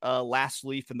 3 Last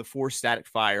Leaf and the 4 Static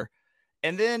Fire.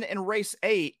 And then in race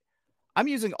 8, I'm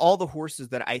using all the horses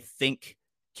that I think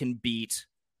can beat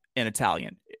an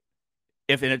Italian,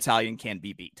 if an Italian can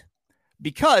be beat.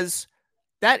 Because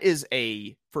that is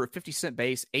for a 50-cent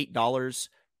base, $8,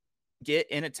 get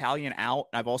an Italian out.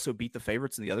 I've also beat the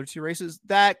favorites in the other 2 races.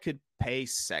 That could pay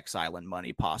Sex Island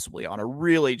money possibly on a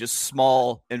really just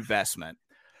small investment.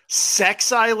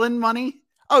 Sex Island money?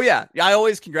 Oh yeah. I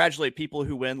always congratulate people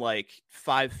who win like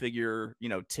 5-figure,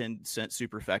 10-cent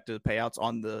superfecta payouts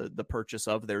on the purchase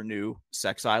of their new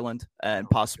Sex Island and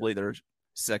possibly their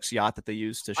sex yacht that they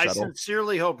use to shuttle. I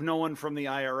sincerely hope no one from the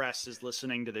IRS is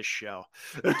listening to this show.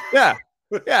 Yeah.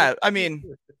 Yeah, I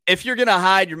mean, if you're going to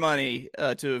hide your money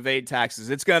to evade taxes,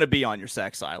 it's going to be on your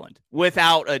Sex Island,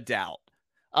 without a doubt.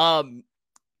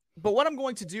 But what I'm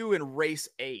going to do in race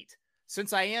 8,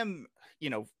 since I am,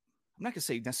 I'm not going to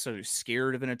say necessarily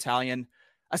scared of an Italian.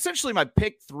 Essentially, my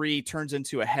pick 3 turns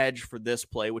into a hedge for this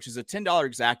play, which is a $10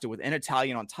 exacta with an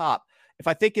Italian on top. If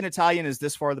I think an Italian is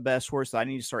this far the best horse, I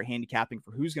need to start handicapping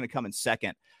for who's going to come in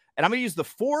second. And I'm going to use the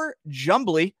 4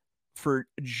 Jumbly for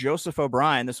Joseph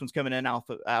O'Brien. This one's coming in out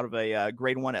of a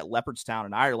grade 1 at Leopardstown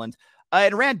in Ireland.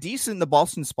 It ran decent in the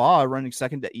Boston Spa, running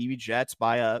second to Evie Jets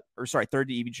third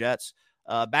to Evie Jets,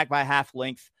 back by a half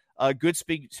length. Good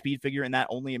speed figure in that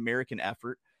only American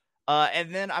effort.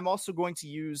 And then I'm also going to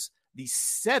use the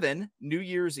 7 New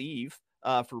Year's Eve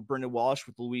for Brendan Walsh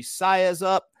with Luis Saez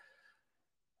up.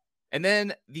 And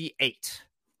then the 8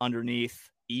 underneath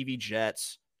Evie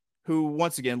Jets, who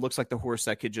once again looks like the horse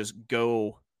that could just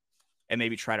go and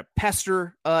maybe try to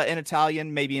pester an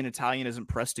Italian. Maybe an Italian isn't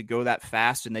pressed to go that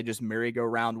fast and they just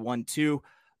merry-go-round 1-2.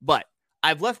 But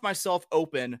I've left myself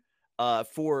open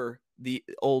for the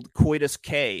old Coitus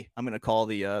K. I'm going to call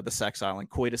the sex island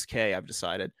Coitus K, I've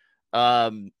decided.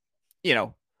 I'm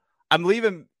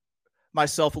leaving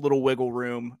myself a little wiggle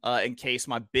room in case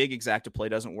my big exacta play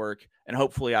doesn't work. And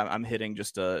hopefully I'm hitting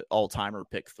just a all-timer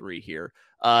pick 3 here.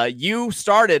 You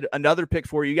started another pick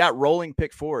 4. You got rolling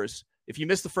pick 4s. If you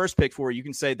missed the first pick 4, you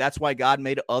can say that's why God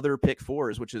made other pick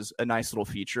 4s, which is a nice little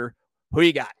feature. Who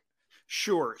you got?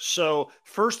 Sure. So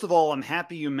first of all, I'm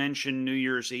happy you mentioned New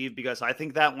Year's Eve because I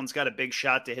think that one's got a big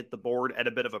shot to hit the board at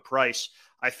a bit of a price.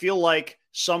 I feel like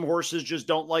some horses just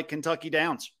don't like Kentucky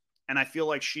Downs. And I feel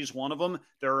like she's one of them.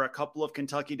 There are a couple of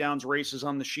Kentucky Downs races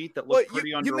on the sheet that look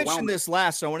pretty underwhelming. You mentioned this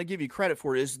last, so I want to give you credit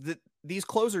for it, is that these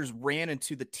closers ran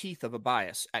into the teeth of a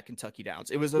bias at Kentucky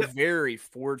Downs. It was a very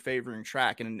forward-favoring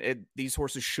track, and these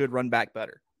horses should run back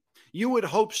better. You would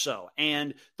hope so.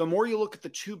 And the more you look at the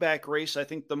 2-back race, I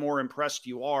think the more impressed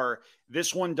you are.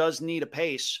 This one does need a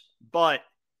pace, but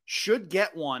should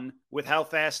get one with how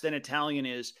fast an Italian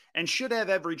is and should have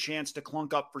every chance to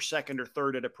clunk up for second or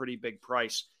third at a pretty big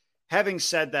price. Having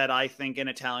said that, I think an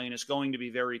Italian is going to be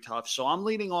very tough. So I'm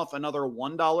leading off another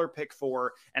 $1 pick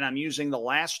 4, and I'm using the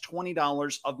last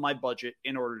 $20 of my budget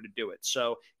in order to do it.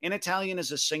 So an Italian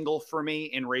is a single for me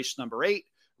in race number 8.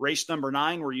 Race number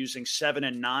 9, we're using 7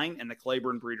 and 9 in the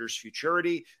Claiborne Breeders'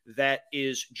 Futurity. That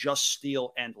is Just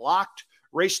Steel and Locked.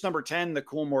 Race number 10, the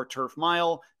Coolmore Turf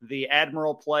Mile, the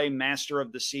Admiral Play, Master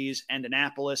of the Seas, and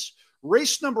Annapolis.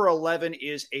 Race number 11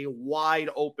 is a wide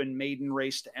open maiden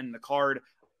race to end the card.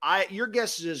 Your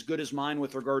guess is as good as mine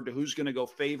with regard to who's going to go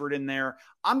favorite in there.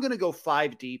 I'm going to go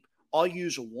 5 deep. I'll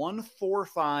use 1, 4,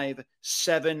 5,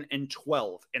 7, and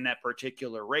 12 in that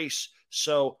particular race.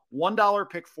 So $1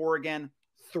 pick 4 again,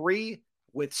 3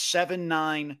 with 7,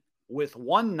 9 with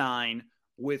 1, 9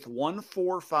 with 1,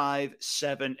 4, 5,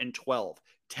 7, and 12.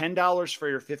 $10 for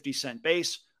your 50-cent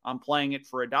base. I'm playing it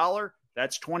for $1.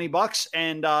 That's $20.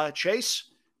 And Chase,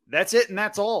 that's it. And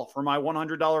that's all for my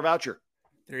 $100 voucher.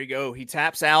 There you go. He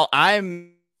taps out.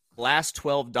 I'm last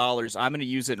 $12. I'm going to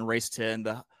use it in race 10,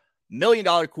 the $1 million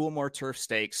Coolmore Turf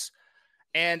Stakes.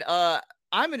 And I'm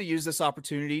going to use this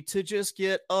opportunity to just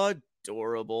get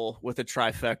adorable with a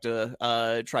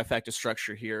trifecta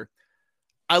structure here.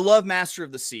 I love Master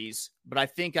of the Seas, but I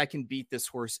think I can beat this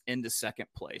horse into second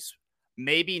place.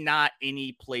 Maybe not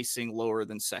any placing lower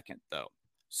than second, though.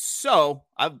 So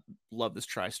I've loved this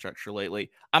tri-structure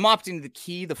lately. I'm opting to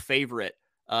key the favorite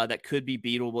that could be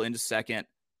beatable into second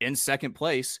in second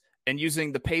place and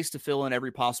using the pace to fill in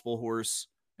every possible horse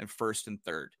in first and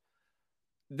third.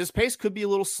 This pace could be a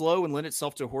little slow and lend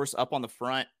itself to a horse up on the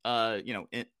front,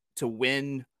 to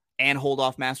win and hold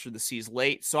off Master of the Seas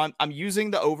late. So I'm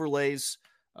using the overlays,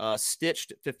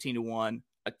 Stitched at 15-1,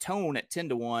 Atone at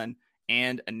 10-1,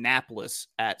 and Annapolis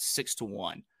at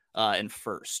 6-1 in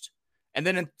first. And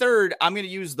then in third, I'm going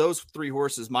to use those 3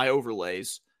 horses, my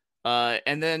overlays,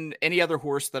 and then any other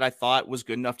horse that I thought was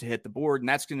good enough to hit the board. And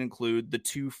that's going to include the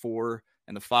 2, 4,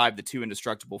 and the 5, the 2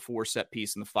 indestructible 4 set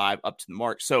piece and the 5 up to the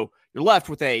mark. So you're left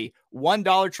with a $1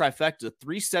 trifecta,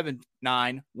 3, 7,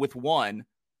 9 with 1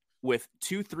 with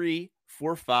 2, 3,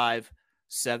 4, 5,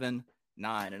 7,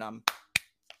 9. And I'm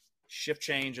shift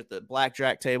change at the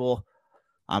blackjack table.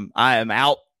 I am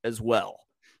out as well.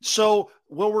 So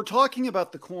while we're talking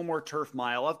about the Coolmore Turf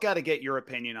Mile, I've got to get your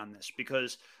opinion on this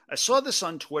because I saw this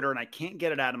on Twitter and I can't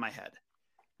get it out of my head.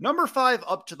 Number 5,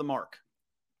 Up to the Mark.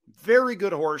 Very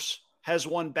good horse. Has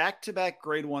won back-to-back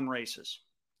grade 1 races.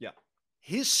 Yeah.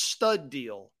 His stud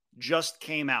deal just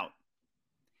came out.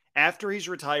 After he's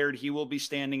retired, he will be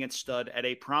standing at stud at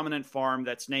a prominent farm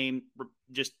that's name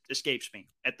just escapes me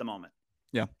at the moment.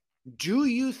 Yeah. Do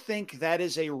you think that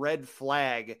is a red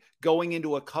flag going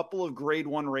into a couple of grade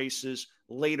 1 races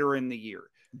later in the year?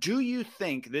 Do you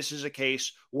think this is a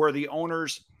case where the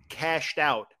owners cashed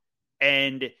out.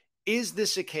 And is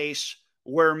this a case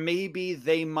where maybe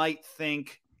they might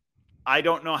think, I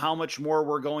don't know how much more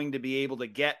we're going to be able to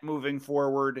get moving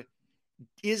forward?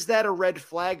 Is that a red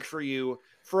flag for you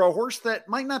for a horse that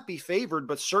might not be favored,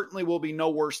 but certainly will be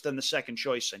no worse than the second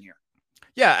choice in here?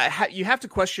 Yeah, you have to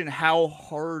question how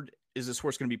hard is this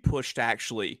horse going to be pushed to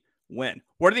actually win?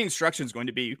 What are the instructions going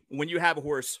to be when you have a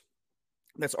horse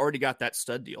that's already got that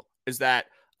stud deal? Is that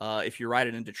if you ride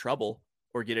it into trouble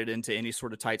or get it into any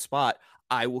sort of tight spot,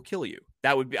 I will kill you.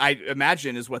 That would be, I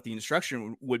imagine, is what the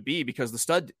instruction would be, because the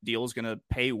stud deal is going to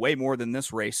pay way more than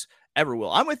this race ever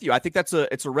will. I'm with you. I think it's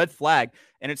a red flag,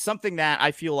 and it's something that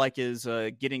I feel like is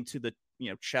getting to the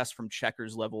chess from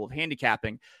checkers level of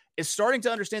handicapping, is starting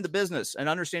to understand the business and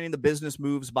understanding the business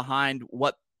moves behind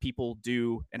what people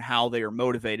do and how they are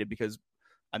motivated. Because,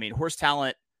 I mean, horse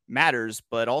talent matters,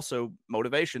 but also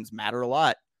motivations matter a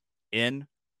lot in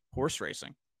horse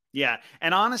racing. Yeah.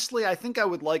 And honestly, I think I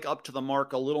would like Up to the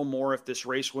Mark a little more if this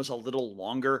race was a little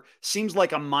longer. Seems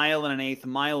like a 1.125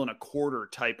 mile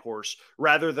type horse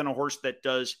rather than a horse that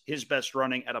does his best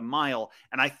running at a mile.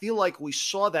 And I feel like we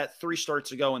saw that 3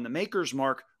 starts ago in the Maker's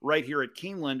Mark right here at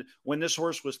Keeneland when this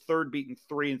horse was third, beaten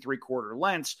 3 3/4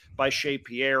 lengths by Chez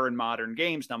Pierre in Modern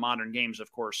Games. Now, Modern Games,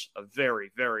 of course, a very,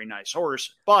 very nice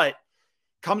horse, but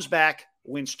comes back,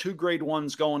 wins 2 grade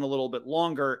ones going a little bit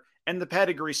longer. And the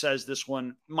pedigree says this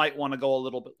one might want to go a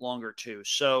little bit longer too.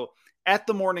 So at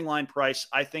the morning line price,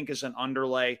 I think is an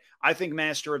underlay. I think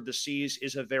Master of the Seas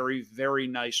is a very, very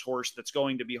nice horse that's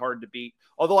going to be hard to beat.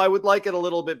 Although I would like it a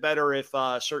little bit better if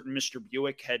certain Mr.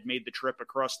 Buick had made the trip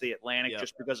across the Atlantic,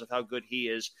 just because of how good he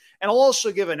is. And I'll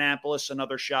also give Annapolis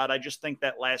another shot. I just think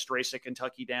that last race at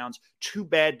Kentucky Downs, too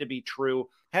bad to be true.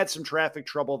 Had some traffic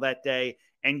trouble that day,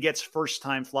 and gets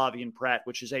first-time Flavien Prat,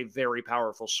 which is a very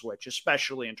powerful switch,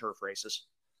 especially in turf races.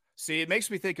 See, it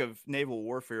makes me think of Naval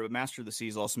Warfare, but Master of the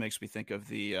Seas also makes me think of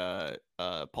the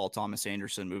Paul Thomas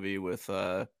Anderson movie with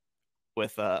Philip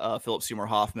Seymour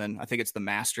Hoffman. I think it's The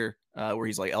Master, where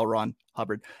he's like L. Ron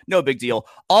Hubbard. No big deal.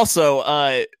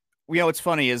 Also, what's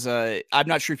funny is I'm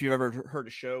not sure if you've ever heard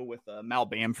a show with Mal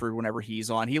Bamford whenever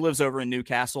he's on. He lives over in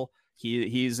Newcastle.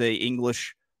 He's a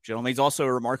English gentleman. He's also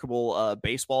a remarkable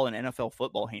baseball and NFL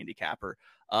football handicapper,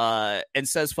 and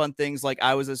says fun things like,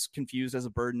 I was as confused as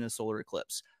a bird in a solar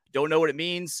eclipse. Don't know what it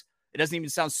means. It doesn't even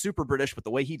sound super British, but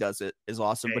the way he does it is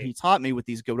awesome. But he taught me with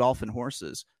these Godolphin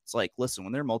horses. It's like, listen,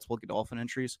 when there are multiple Godolphin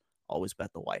entries, always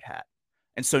bet the white hat.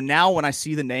 And so now when I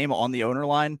see the name on the owner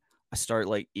line, I start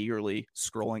like eagerly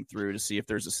scrolling through to see if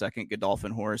there's a second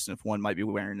Godolphin horse and if one might be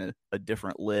wearing a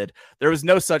different lid. There was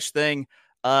no such thing.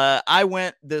 I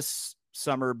went this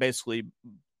summer basically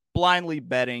blindly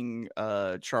betting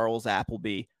Charles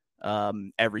Appleby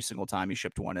every single time he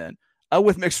shipped one in,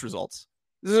 with mixed results.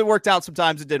 It worked out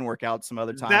sometimes, it didn't work out some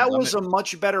other times. That was a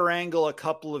much better angle a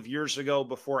couple of years ago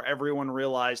before everyone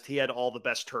realized he had all the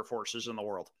best turf horses in the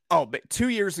world. Oh, but 2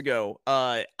 years ago,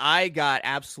 I got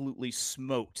absolutely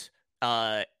smoked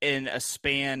in a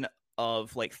span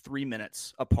of like 3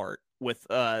 minutes apart with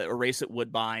a race at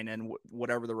Woodbine and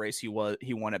whatever the race he won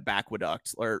at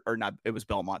Backwaduct, or not. It was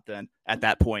Belmont then. At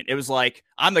that point, it was like,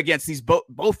 I'm against these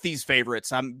both these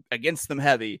favorites. I'm against them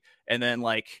heavy, and then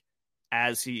like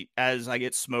as I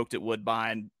get smoked at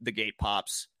Woodbine, the gate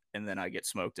pops, and then I get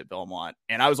smoked at Belmont,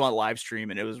 and I was on live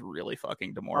stream, and it was really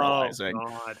fucking demoralizing. Oh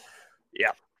God.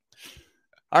 Yeah.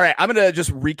 All right, I'm going to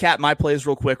just recap my plays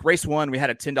real quick. Race 1, we had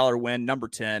a $10 win, number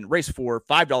 10. Race 4,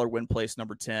 $5 win place,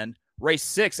 number 10. Race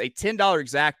 6, a $10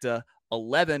 exacta,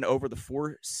 11 over the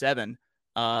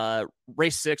 4-7.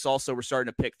 Race 6, also, we're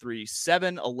starting to pick 3,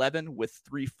 7, 11 with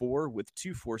 3-4 with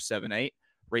 2-4-7-8.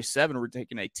 Race 7, we're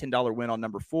taking a $10 win on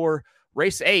number 4.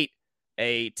 Race 8,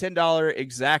 a $10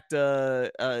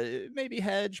 exacta, maybe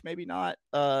hedge, maybe not.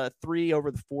 3 over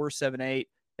the 4-7-8.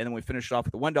 And then we finish it off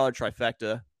with a $1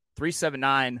 trifecta.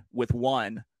 379 with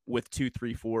 1 with 2,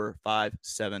 3, 4, 5,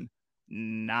 7,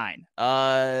 9.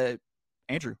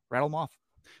 Andrew, rattle them off.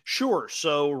 Sure.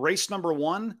 So race number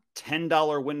 1,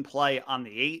 $10 win play on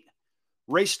the 8.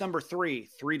 Race number 3,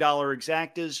 $3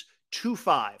 exactas,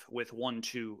 2-5 with 1,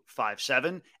 2, 5,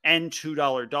 7, and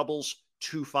 $2 doubles,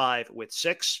 2-5 with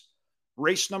 6.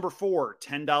 Race number 4,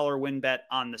 $10 win bet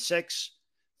on the 6,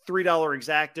 $3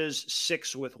 exactas,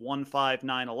 6 with 1, 5,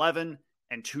 9, 11.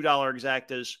 And $2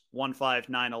 exactas, 1, 5,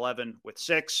 9, 11 with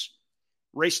 6.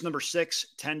 Race number 6,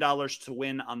 $10 to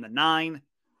win on the 9.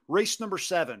 Race number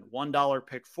 7, $1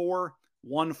 pick 4,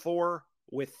 1, 4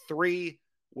 with 3,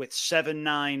 with 7,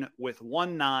 9 with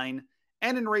 1, 9.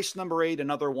 And in race number 8,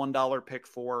 another $1 pick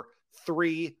 4,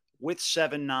 3 with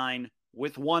 7, 9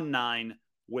 with 1, 9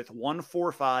 with 1,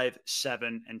 4, 5,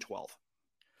 7, and 12.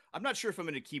 I'm not sure if I'm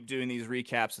going to keep doing these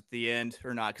recaps at the end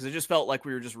or not, because it just felt like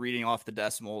we were just reading off the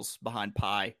decimals behind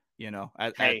pi,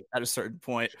 at a certain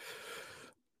point.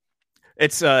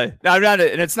 It's no, I'm not,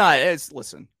 and it's not. It's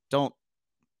listen, don't,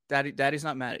 Daddy's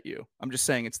not mad at you. I'm just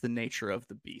saying it's the nature of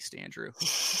the beast, Andrew.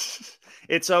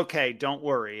 It's okay. Don't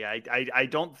worry. I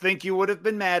don't think you would have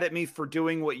been mad at me for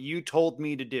doing what you told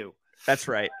me to do. That's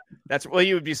right. Well,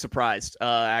 you would be surprised.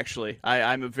 Actually,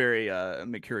 I'm a very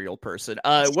mercurial person.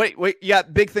 Wait, you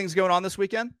got big things going on this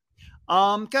weekend?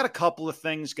 Got a couple of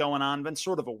things going on. Been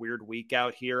sort of a weird week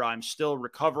out here. I'm still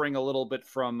recovering a little bit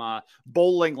from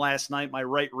bowling last night. My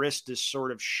right wrist is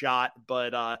sort of shot,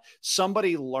 but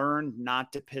somebody learned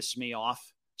not to piss me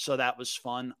off, so that was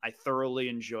fun. I thoroughly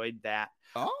enjoyed that.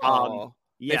 Oh,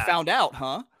 yeah. They found out,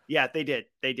 huh? Yeah, they did.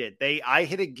 I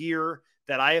hit a gear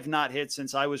that I have not hit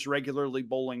since I was regularly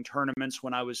bowling tournaments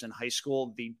when I was in high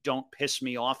school. The don't piss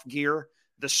me off gear.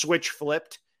 The switch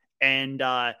flipped. And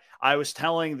I was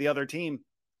telling the other team,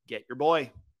 get your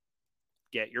boy.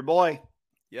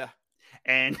 Yeah.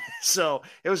 And so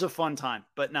it was a fun time.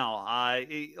 But no,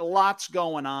 lots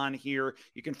going on here.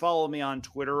 You can follow me on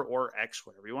Twitter or X,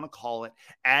 whatever you want to call it,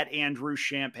 at Andrew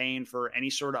Champagne for any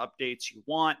sort of updates you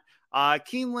want.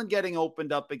 Keeneland getting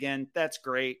opened up again. That's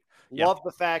great. Love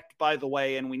the fact, by the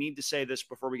way, and we need to say this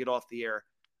before we get off the air,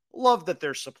 love that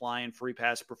they're supplying free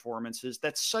pass performances.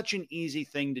 That's such an easy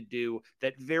thing to do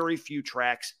that very few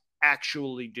tracks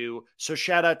actually do. So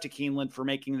shout out to Keeneland for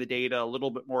making the data a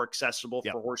little bit more accessible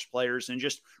for horse players and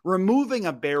just removing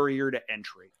a barrier to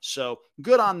entry. So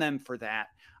good on them for that.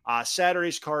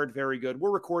 Saturday's card, very good.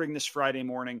 We're recording this Friday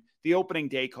morning. The opening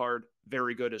day card,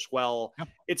 very good as well. Yep.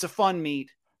 It's a fun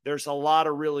meet. There's a lot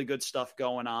of really good stuff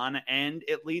going on, and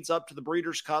it leads up to the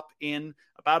Breeders' Cup in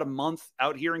about a month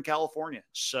out here in California.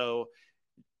 So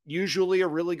usually a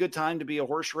really good time to be a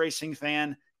horse racing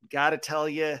fan. Got to tell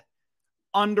you,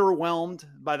 underwhelmed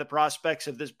by the prospects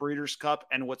of this Breeders' Cup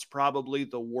and what's probably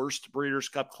the worst Breeders'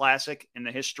 Cup Classic in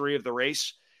the history of the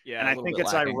race. Yeah, and I think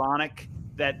it's ironic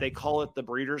that they call it the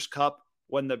Breeders' Cup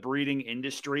when the breeding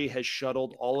industry has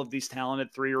shuttled all of these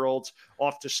talented 3-year-olds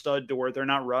off to stud to where they're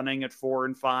not running at 4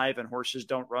 and 5 and horses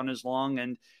don't run as long.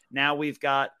 And now we've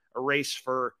got a race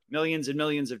for millions and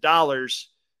millions of dollars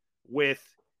with,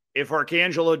 if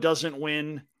Arcangelo doesn't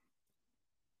win,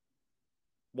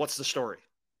 what's the story?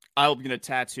 I'm going to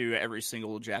tattoo every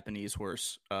single Japanese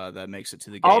horse that makes it to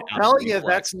the gate. I'll tell you,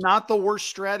 that's not the worst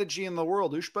strategy in the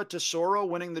world. Ushba Tesoro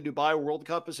winning the Dubai World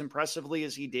Cup as impressively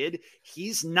as he did,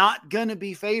 he's not going to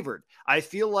be favored. I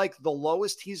feel like the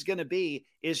lowest he's going to be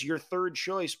is your third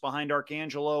choice behind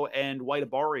Arcangelo and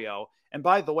White Barrio. And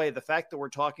by the way, the fact that we're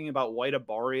talking about White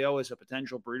Barrio as a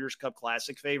potential Breeders' Cup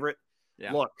Classic favorite,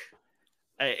 look,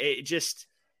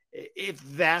 if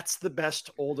that's the best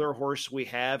older horse we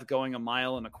have going 1.25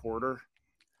 miles,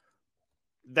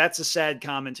 that's a sad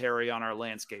commentary on our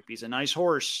landscape. He's a nice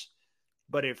horse,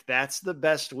 but if that's the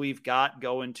best we've got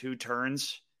going 2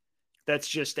 turns, that's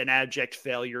just an abject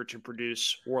failure to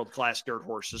produce world-class dirt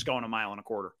horses going 1.25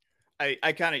 miles.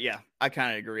 I kind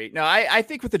of agree. No, I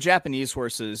think with the Japanese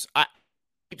horses, I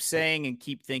keep saying and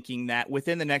keep thinking that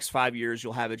within the next 5 years,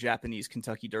 you'll have a Japanese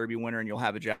Kentucky Derby winner and you'll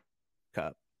have a Japanese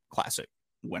Cup Classic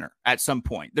winner at some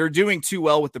point. They're doing too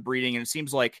well with the breeding, and it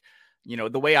seems like,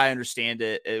 the way I understand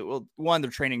it, one,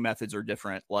 their training methods are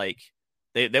different. Like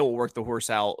they will work the horse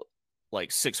out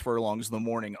like 6 furlongs in the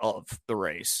morning of the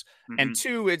race. Mm-hmm. And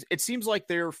 2, it seems like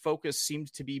their focus seems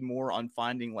to be more on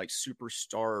finding like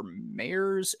superstar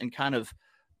mares and kind of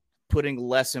putting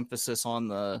less emphasis on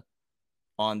the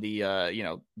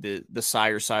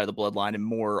sire side of the bloodline and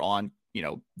more on,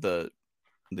 the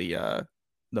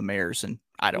mares. And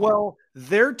I don't know.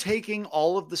 They're taking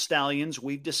all of the stallions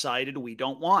we've decided we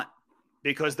don't want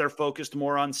because they're focused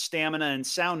more on stamina and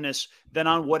soundness than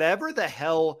on whatever the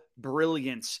hell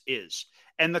brilliance is.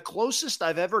 And the closest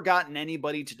I've ever gotten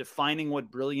anybody to defining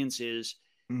what brilliance is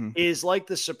like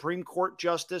the Supreme Court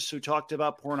justice who talked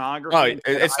about pornography. Oh,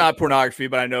 it's not pornography,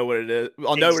 but I know what it is.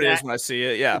 I'll know what it is when I see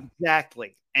it. Yeah,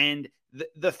 exactly. And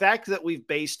the fact that we've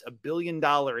based $1 billion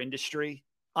industry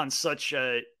on such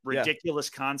a ridiculous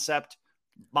concept,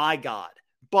 my God.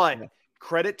 But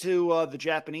credit to the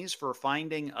Japanese for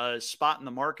finding a spot in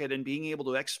the market and being able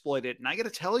to exploit it. And I got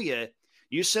to tell you,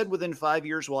 you said within 5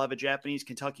 years we'll have a Japanese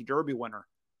Kentucky Derby winner.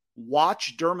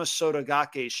 Watch Derma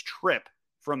Sotagake's trip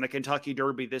from the Kentucky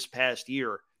Derby this past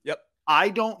year. Yep. I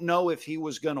don't know if he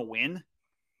was going to win.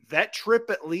 That trip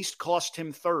at least cost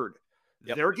him third.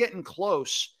 Yep. They're getting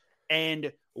close.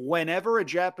 And whenever a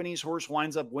Japanese horse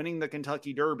winds up winning the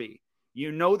Kentucky Derby,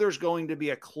 there's going to be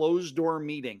a closed-door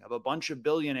meeting of a bunch of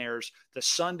billionaires the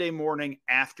Sunday morning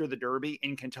after the Derby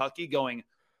in Kentucky going,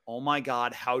 oh my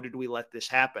God, how did we let this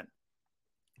happen?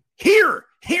 Here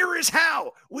is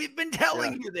how. We've been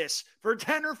telling you this for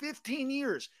 10 or 15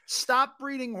 years. Stop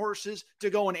breeding horses to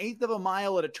go an eighth of a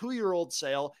mile at a 2-year-old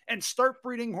sale and start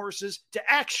breeding horses to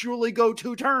actually go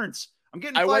 2 turns. I'm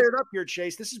getting fired up here,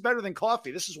 Chase. This is better than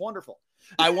coffee. This is wonderful.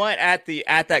 I went at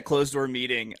that closed door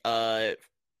meeting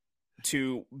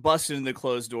to bust in the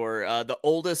closed door. The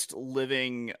oldest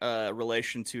living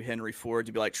relation to Henry Ford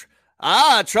to be like,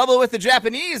 trouble with the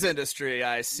Japanese industry,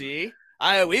 I see.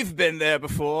 We've been there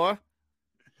before.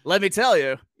 Let me tell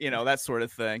you, that sort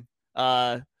of thing.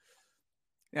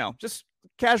 Just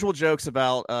casual jokes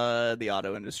about the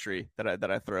auto industry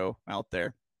that I throw out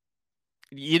there.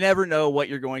 You never know what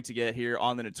you're going to get here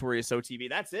on the Notorious OTV.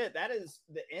 That's it. That is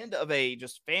the end of a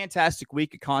just fantastic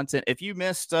week of content. If you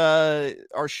missed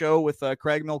our show with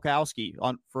Craig Milkowski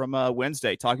from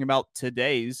Wednesday, talking about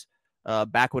today's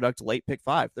Backwoduct Late Pick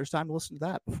 5, there's time to listen to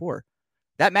that before.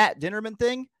 That Matt Dinnerman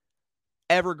thing,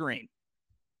 evergreen.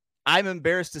 I'm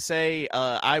embarrassed to say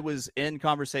I was in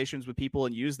conversations with people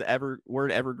and used the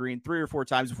word evergreen 3 or 4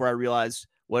 times before I realized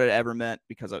what it ever meant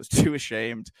because I was too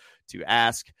ashamed to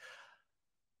ask.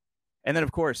 And then,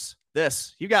 of course,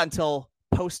 you got until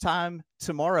post time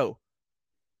tomorrow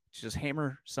to just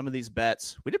hammer some of these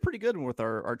bets. We did pretty good with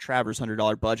our Travers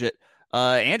 $100 budget.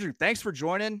 Andrew, thanks for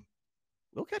joining.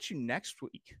 We'll catch you next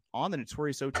week on the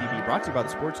Notorious OTV, brought to you by the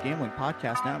Sports Gambling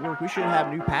Podcast Network. We should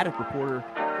have new paddock reporter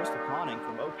Crystal Conning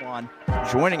from Oakland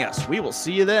joining us. We will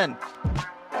see you then.